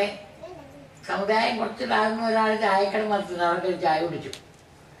അവിടെ സമുദായം കുറച്ച് താഴ്ന്ന ഒരാൾ ചായക്കട നടത്തുന്നത്, അവിടെ ഒരു ചായ കുടിച്ചു.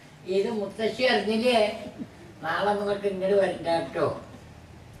 ഇത് മുത്തശ്ശി അറിഞ്ഞില്ലേ, നാളെ മുതൽക്ക് ഇങ്ങോട്ട് വരണ്ട കേട്ടോ,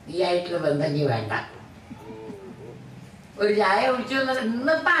 ഈ ആയിട്ടുള്ള ബന്ധം നീ വേണ്ട. ഒരു ചായ കുടിച്ചു എന്നത്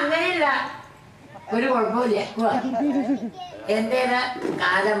ഇന്നിപ്പം അങ്ങനെയല്ല, ഒരു കുഴപ്പമില്ല. എന്തേതാ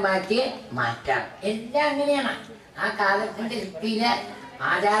കാലം മാറ്റിയ മാറ്റാം, എല്ലാം അങ്ങനെയാണ്. ആ കാലത്തിന്റെ ശക്തിയില്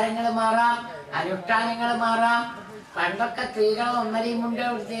ആചാരങ്ങൾ മാറാം, അനുഷ്ഠാനങ്ങൾ മാറാം. പണ്ടൊക്കെ സ്ത്രീകൾ 1.5 മുണ്ട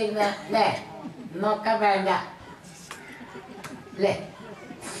കൊടുത്തിരുന്ന അല്ലേ, ഇന്നൊക്കെ വേണ്ട അല്ലേ,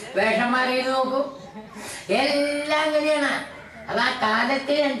 വേഷന്മാരെ നോക്കൂ, എല്ലാം അങ്ങനെയാണ്. അത് ആ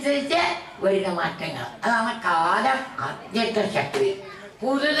കാലത്തിനനുസരിച്ച് വരുന്ന മാറ്റങ്ങൾ, അതാണ് കാലം ആദ്യത്തെ ശക്തി.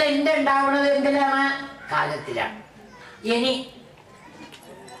 പുതുത് എന്തുണ്ടാവുന്നത് എന്തിനാണ്? കാലത്തിലാണ്. ഇനി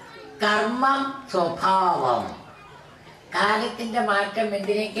കർമ്മം, സ്വഭാവം. കാലത്തിന്റെ മാറ്റം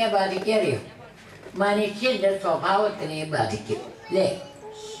എന്തിനേക്കാ ബാധിക്കുക അറിയോ? മനുഷ്യന്റെ സ്വഭാവത്തിനെ ബാധിക്കും അല്ലേ?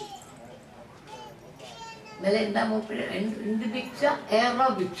 ഇന്നലെ എന്താ മൂപ്പര് എന്ത് ഭിക്ഷ, ഏറോ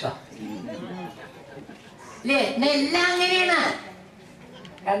ഭിക്ഷ അല്ലേ? എല്ലാം അങ്ങനെയാണ്.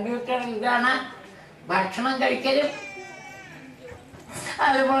 കമ്പ്യൂട്ടർ ഇതാണ് ഭക്ഷണം കഴിക്കലും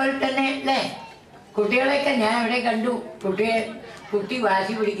അതുപോലെ തന്നെ അല്ലേ? കുട്ടികളെയൊക്കെ ഞാൻ ഇവിടെ കണ്ടു, കുട്ടി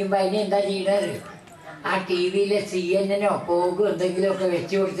വാശി പിടിക്കുമ്പോൾ അതിനെ എന്താ ചെയ്യണത്? ആ TV-യിലെ CNN പോകോ എന്തെങ്കിലുമൊക്കെ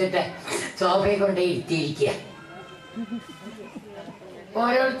വെച്ച് കൊടുത്തിട്ട് സോഫയെ കൊണ്ട് ഇരുത്തിയിരിക്കുക.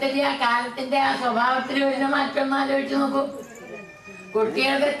 ഓരോരുത്തരും ആ കാലത്തിന്റെ ആ സ്വഭാവത്തിൽ വരുന്ന മാറ്റം ഒന്ന് ആലോചിച്ച് നോക്കൂ.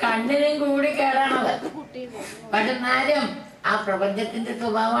 കുട്ടികൾക്ക് കണ്ണിനും കൂടി കേടാണത്. പക്ഷെ എന്നാലും ആ പ്രപഞ്ചത്തിന്റെ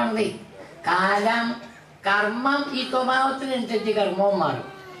സ്വഭാവമാണത്. കാലം, കർമ്മം, ഈ സ്വഭാവത്തിനനുസരിച്ച് കർമ്മവും മാറും.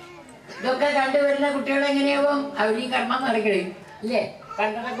 ഇതൊക്കെ കണ്ടുവരുന്ന കുട്ടികൾ എങ്ങനെയാവും? അവർ ഈ കർമ്മം നടക്കണം ഇല്ലേ?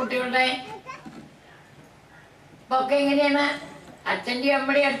 പണ്ടത്തെ കുട്ടികളുടെ ഇപ്പൊ ഒക്കെ എങ്ങനെയാണ്? അച്ഛൻ്റെ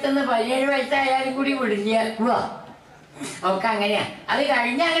അമ്മയുടെ അടുത്തുനിന്ന് 17 വയസ്സായാലും കൂടി വിടില്ല, ഒക്കെ അങ്ങനെയാ. അത്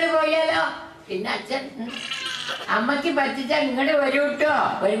കഴിഞ്ഞ് അങ്ങോട്ട് പോയാലോ പിന്നെ അച്ഛൻ അമ്മക്ക് പറ്റിച്ച ഇങ്ങോട്ട് വരൂ കേട്ടോ,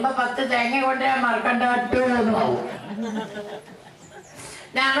 വരുമ്പോ 10 തേങ്ങ കൊണ്ടുവരാൻ മറക്കണ്ട കേട്ടോ എന്ന് ആവും.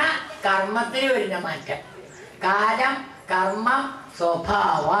 ഇതാണ് കർമ്മത്തിന് വരുന്ന മാറ്റം. കാലം, കർമ്മം,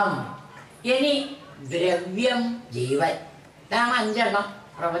 സ്വഭാവം. ഇനി ദ്രവ്യം, ജീവൻ. ഇതാണ് 5 എണ്ണം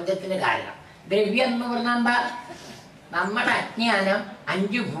പ്രപഞ്ചത്തിന് കാരണം. ദ്രവ്യം എന്ന് പറഞ്ഞാൽ എന്താ? നമ്മുടെ അജ്ഞാനം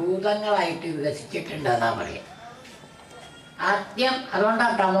 5 ഭൂതങ്ങളായിട്ട് വികസിച്ചിട്ടുണ്ടെന്നാ പറയാം. ആദ്യം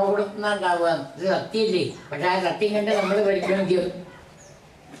അതുകൊണ്ടാണ് തമോ കൊടുക്കുന്നുണ്ടാവുക. ഇത് സത്യമില്ലേ? പക്ഷെ ആ സത്യം കണ്ട് നമ്മൾ പഠിക്കണമെങ്കിൽ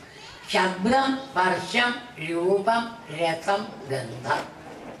ശബ്ദം, സ്പർശം, രൂപം, രസം, ഗന്ധം.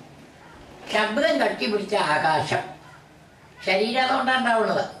 ശബ്ദം കട്ടിപ്പിടിച്ച ആകാശം, ശരീരം അതുകൊണ്ടാണ്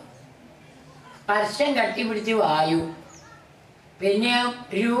ഉണ്ടാവുന്നത്. സ്പർശം കട്ടിപ്പിടിച്ച് വായു, പിന്നെ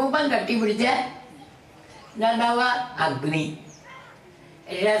രൂപം കട്ടിപ്പിടിച്ച് എന്താണ്ടാവുക? അഗ്നി.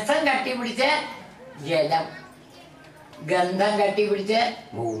 രസം കട്ടിപ്പിടിച്ച് ജലം, ഗന്ധം കട്ടിപ്പിടിച്ച്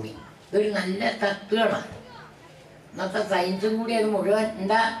ഭൂമി. ഇതൊരു നല്ല തത്വമാണ്. ഇന്നത്തെ സയൻസും കൂടി അത് മുഴുവൻ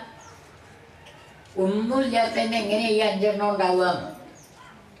എന്താ, ഒന്നുമില്ലാത്തന്നെ എങ്ങനെയാ ഈ 5 എണ്ണം ഉണ്ടാവുക?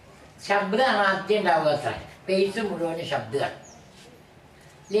 ശബ്ദമാണ് ആദ്യം ഉണ്ടാവുക. അത്ര സ്പേസ് മുഴുവൻ ശബ്ദമാണ്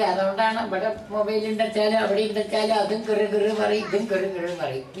ഇല്ലേ? അതുകൊണ്ടാണ് ഇവിടെ മൊബൈലിൻ്റെ വെച്ചാലും അവിടെ വെച്ചാലും അതും കെറു കെറു പറയും, ഇതും കെറു കെറു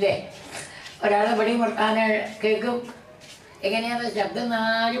പറയും ഇല്ലേ? ഒരാൾ ഇവിടെ മുറുക്കാൻ കേൾക്കും. എങ്ങനെയാണ്? ശബ്ദം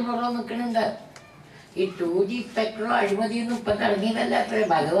 4 മുറം നിൽക്കുന്നുണ്ട്. ഈ 2G സ്പെക്ട്രം അഴിമതിയൊന്നും ഇപ്പം തുടങ്ങിയതല്ല. അത്ര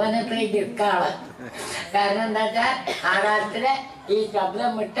ഭഗവാൻ അത്ര ഇടുക്കാള്. കാരണം എന്താ വെച്ചാൽ ആകാശത്തില് ഈ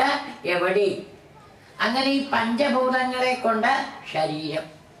ശബ്ദം വിട്ട എവിടെ. അങ്ങനെ ഈ പഞ്ചഭൂതങ്ങളെ കൊണ്ട് ശരീരം,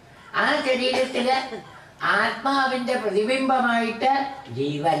 ആ ശരീരത്തില് ആത്മാവിന്റെ പ്രതിബിംബമായിട്ട്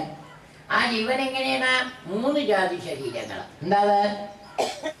ജീവൻ. ആ ജീവൻ എങ്ങനെയാണ്? 3 ജാതി ശരീരങ്ങൾ. എന്താ?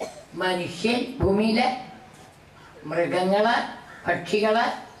 മനുഷ്യൻ, ഭൂമിയിലെ മൃഗങ്ങള്, പക്ഷികള്,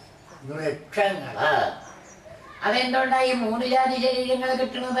 വൃക്ഷങ്ങള്. അതെന്തുകൊണ്ടാണ് ഈ 3 ജാതി ശരീരങ്ങൾ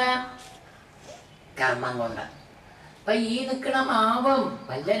കിട്ടുന്നത്? കർമ്മം കൊണ്ട്. അപ്പൊ ഈ നിൽക്കണ മാവും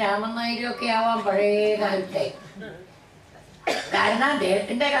വല്ല രാമൻ നായരും ഒക്കെ ആവാം പഴയ കാലത്തെ. കാരണം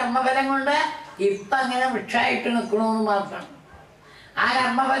അദ്ദേഹത്തിന്റെ കർമ്മഫലം കൊണ്ട് ഇപ്പൊ അങ്ങനെ വൃക്ഷമായിട്ട് നിൽക്കണമെന്ന് മാത്രം. ആ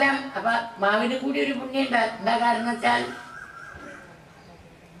കർമ്മഫലം അപ്പൊ മാവിന് കൂടി ഒരു പുണ്യുണ്ട്. എന്താ കാരണം വെച്ചാൽ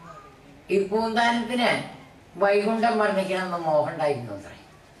ഈ പൂന്താനത്തിന് വൈകുണ്ഠം വർണ്ണിക്കണം എന്ന് മോഹമുണ്ടായിരുന്നു അത്രേ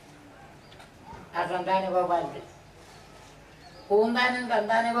ആ സന്താന ഗോപാലത്തിൽ. പൂന്താനം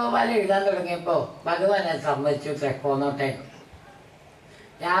തന്താനുഗോപാലം എഴുതാൻ തുടങ്ങിയപ്പോൾ ഭഗവാനെ സമ്മതിച്ചു പോന്നോട്ടെ.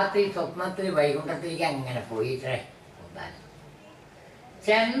 രാത്രി സ്വപ്നത്തിൽ വൈകുണ്ഠത്തിലേക്ക് അങ്ങനെ പോയിട്ടേ പൂന്താനം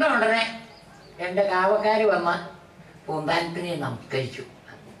ചെന്ന ഉടനെ 2 കാവക്കാർ വന്ന് പൂന്താനത്തിനെ നമസ്കരിച്ചു.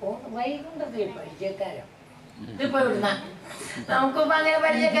 വൈകുണ്ഠത്തിൽ പരിചയക്കാരോ ഇതിപ്പോ ഇവിടുന്ന നമുക്കിപ്പോ അങ്ങനെ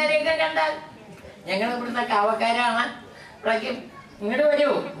പരിചയക്കാരെയൊക്കെ കണ്ടാൽ ഞങ്ങൾ ഇവിടുത്തെ കാവക്കാരാണ്. ഇവിടേക്കും ഇങ്ങോട്ട് വരൂ,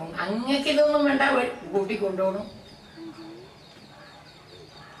 അങ്ങക്ക് ഇതൊന്നും വേണ്ട, കൂട്ടിക്കൊണ്ടുപോകണം.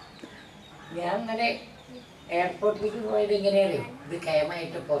 ഞാൻ ഇന്നലെ എയർപോർട്ടിലേക്ക് പോയത് എങ്ങനെയറിയോ? ഇത്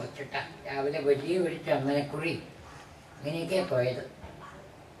കയമായിട്ട് പുറച്ചിട്ടാ രാവിലെ വലിയ ഒരു ചന്ദനക്കുഴി ഇങ്ങനെയൊക്കെയാ പോയത്.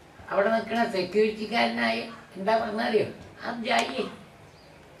 അവിടെ നിൽക്കുന്ന സെക്യൂരിറ്റിക്കാരനായി എന്താ പറഞ്ഞറിയോ? ആ ജായി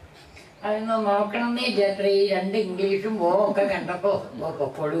അതൊന്ന് നോക്കണമെന്നേ ചേട്ടൻ. ഈ 2 ഇംഗ്ലീഷും ഒക്കെ കണ്ടപ്പോ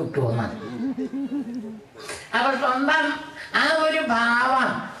പൊക്കോളി വിട്ടു പോന്നാണ്. അപ്പൊ സ്വന്തം ആ ഒരു ഭാവം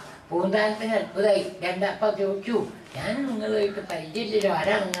പൂന്താനത്തിന് അത്ഭുതമായി. 2 അപ്പൊ ചോദിച്ചു, ഞാൻ നിങ്ങളുമായിട്ട് പരിചയമില്ലല്ലോ,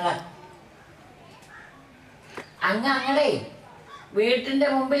 ആരാ നിങ്ങളാ? അങ്ങടെ വീട്ടിന്റെ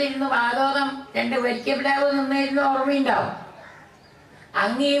മുമ്പിലിരുന്ന് വാതോദം 2 വരിക്കപ്പിലാവ് നിന്നിരുന്ന് ഓർമ്മയുണ്ടാവും.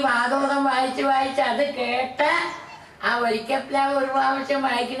 അങ്ങ് ഈ വാതോദം വായിച്ച് അത് കേട്ട് ആ വരിക്കപ്പിലാവ് ഒരു പ്രാവശ്യം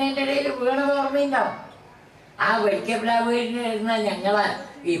വായിക്കുന്നതിൻ്റെ ഇടയിൽ വീണത് ഓർമ്മയുണ്ടാവും. ആ വരിക്കപ്പിലാവ് ഇരുന്ന ഞങ്ങള്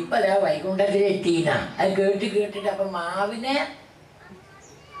ഇപ്പതാ വൈകുണ്ഠത്തിലെത്തിന. അത് കേട്ടിട്ട് അപ്പൊ മാവിന്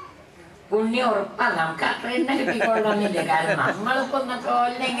പുണ്യം ഉറപ്പാണ്. നമുക്ക് അത്ര എണ്ണ കിട്ടിക്കൊള്ളണമെന്നില്ല. കാരണം നമ്മളിപ്പോ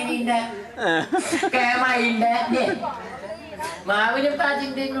തോലിന് എങ്ങനെയുണ്ട്, കേമായിണ്ട്. മാവിനിപ്പോ ആ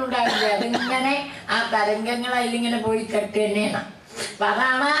ചിന്തയൊന്നും ഉണ്ടാവില്ല. അതിങ്ങനെ ആ തരംഗങ്ങൾ അതിലിങ്ങനെ പോയി കെട്ട് തന്നെയാണ്. അപ്പൊ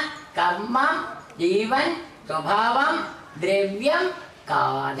അതാണ് കർമ്മം, ജീവൻ, സ്വഭാവം, ദ്രവ്യം,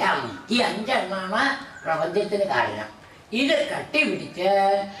 കാലം. ഈ 5 എണ്ണമാണ് പ്രപഞ്ചത്തിന് കാരണം. ഇത് കട്ടിപിടിച്ച്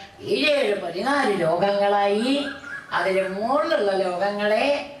 14 ലോകങ്ങളായി. അതിന് മുകളിലുള്ള ലോകങ്ങളെ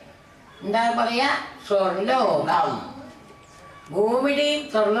എന്താ പറയാ? സ്വർലോകം. ഭൂമിയുടെയും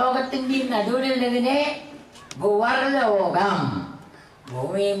സ്വർലോകത്തിന്റെയും നടുവിലുള്ളതിനെ ഭുവർലോകം.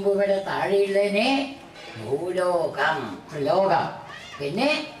 ഭൂമിയും ഭൂമിയുടെ താഴെയുള്ളതിനെ ഭൂലോകം, ലോകം. പിന്നെ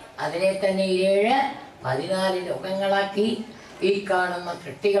അതിനെ തന്നെ 14 ലോകങ്ങളാക്കി ഈ കാണുന്ന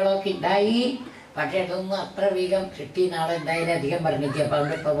സൃഷ്ടികളൊക്കെ ഉണ്ടായി. പക്ഷെ ഇതൊന്നും അത്ര വേഗം സൃഷ്ടി നാളെ എന്തായാലും അധികം പറഞ്ഞിട്ട്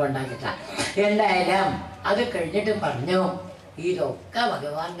പണ്ടിപ്പോ ഉണ്ടാക്കില്ല. എന്തായാലും അത് കഴിഞ്ഞിട്ട് പറഞ്ഞു, ഇതൊക്കെ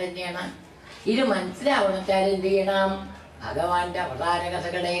ഭഗവാൻ തന്നെയാണ്. ഇത് മനസ്സിലാവണച്ചാൽ എന്ത് ചെയ്യണം? ഭഗവാന്റെ അവതാര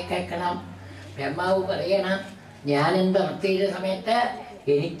കഥകളെ കേൾക്കണം. ബ്രഹ്മാവ് പറയണം, ഞാൻ എന്ത് ഭക്തിയുടെ സമയത്ത്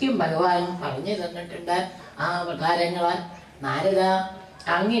എനിക്കും ഭഗവാൻ പറഞ്ഞു തന്നിട്ടുണ്ട് ആ അവതാരങ്ങള്. നാരദ,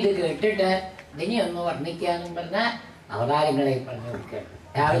 അങ്ങിത് കേട്ടിട്ട് ഇതിനെ ഒന്ന് വർണ്ണിക്കാന്നും പറഞ്ഞ അവതാരങ്ങളെ പറഞ്ഞു കൊടുക്കുക.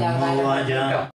 രാവിലെ അവതാരം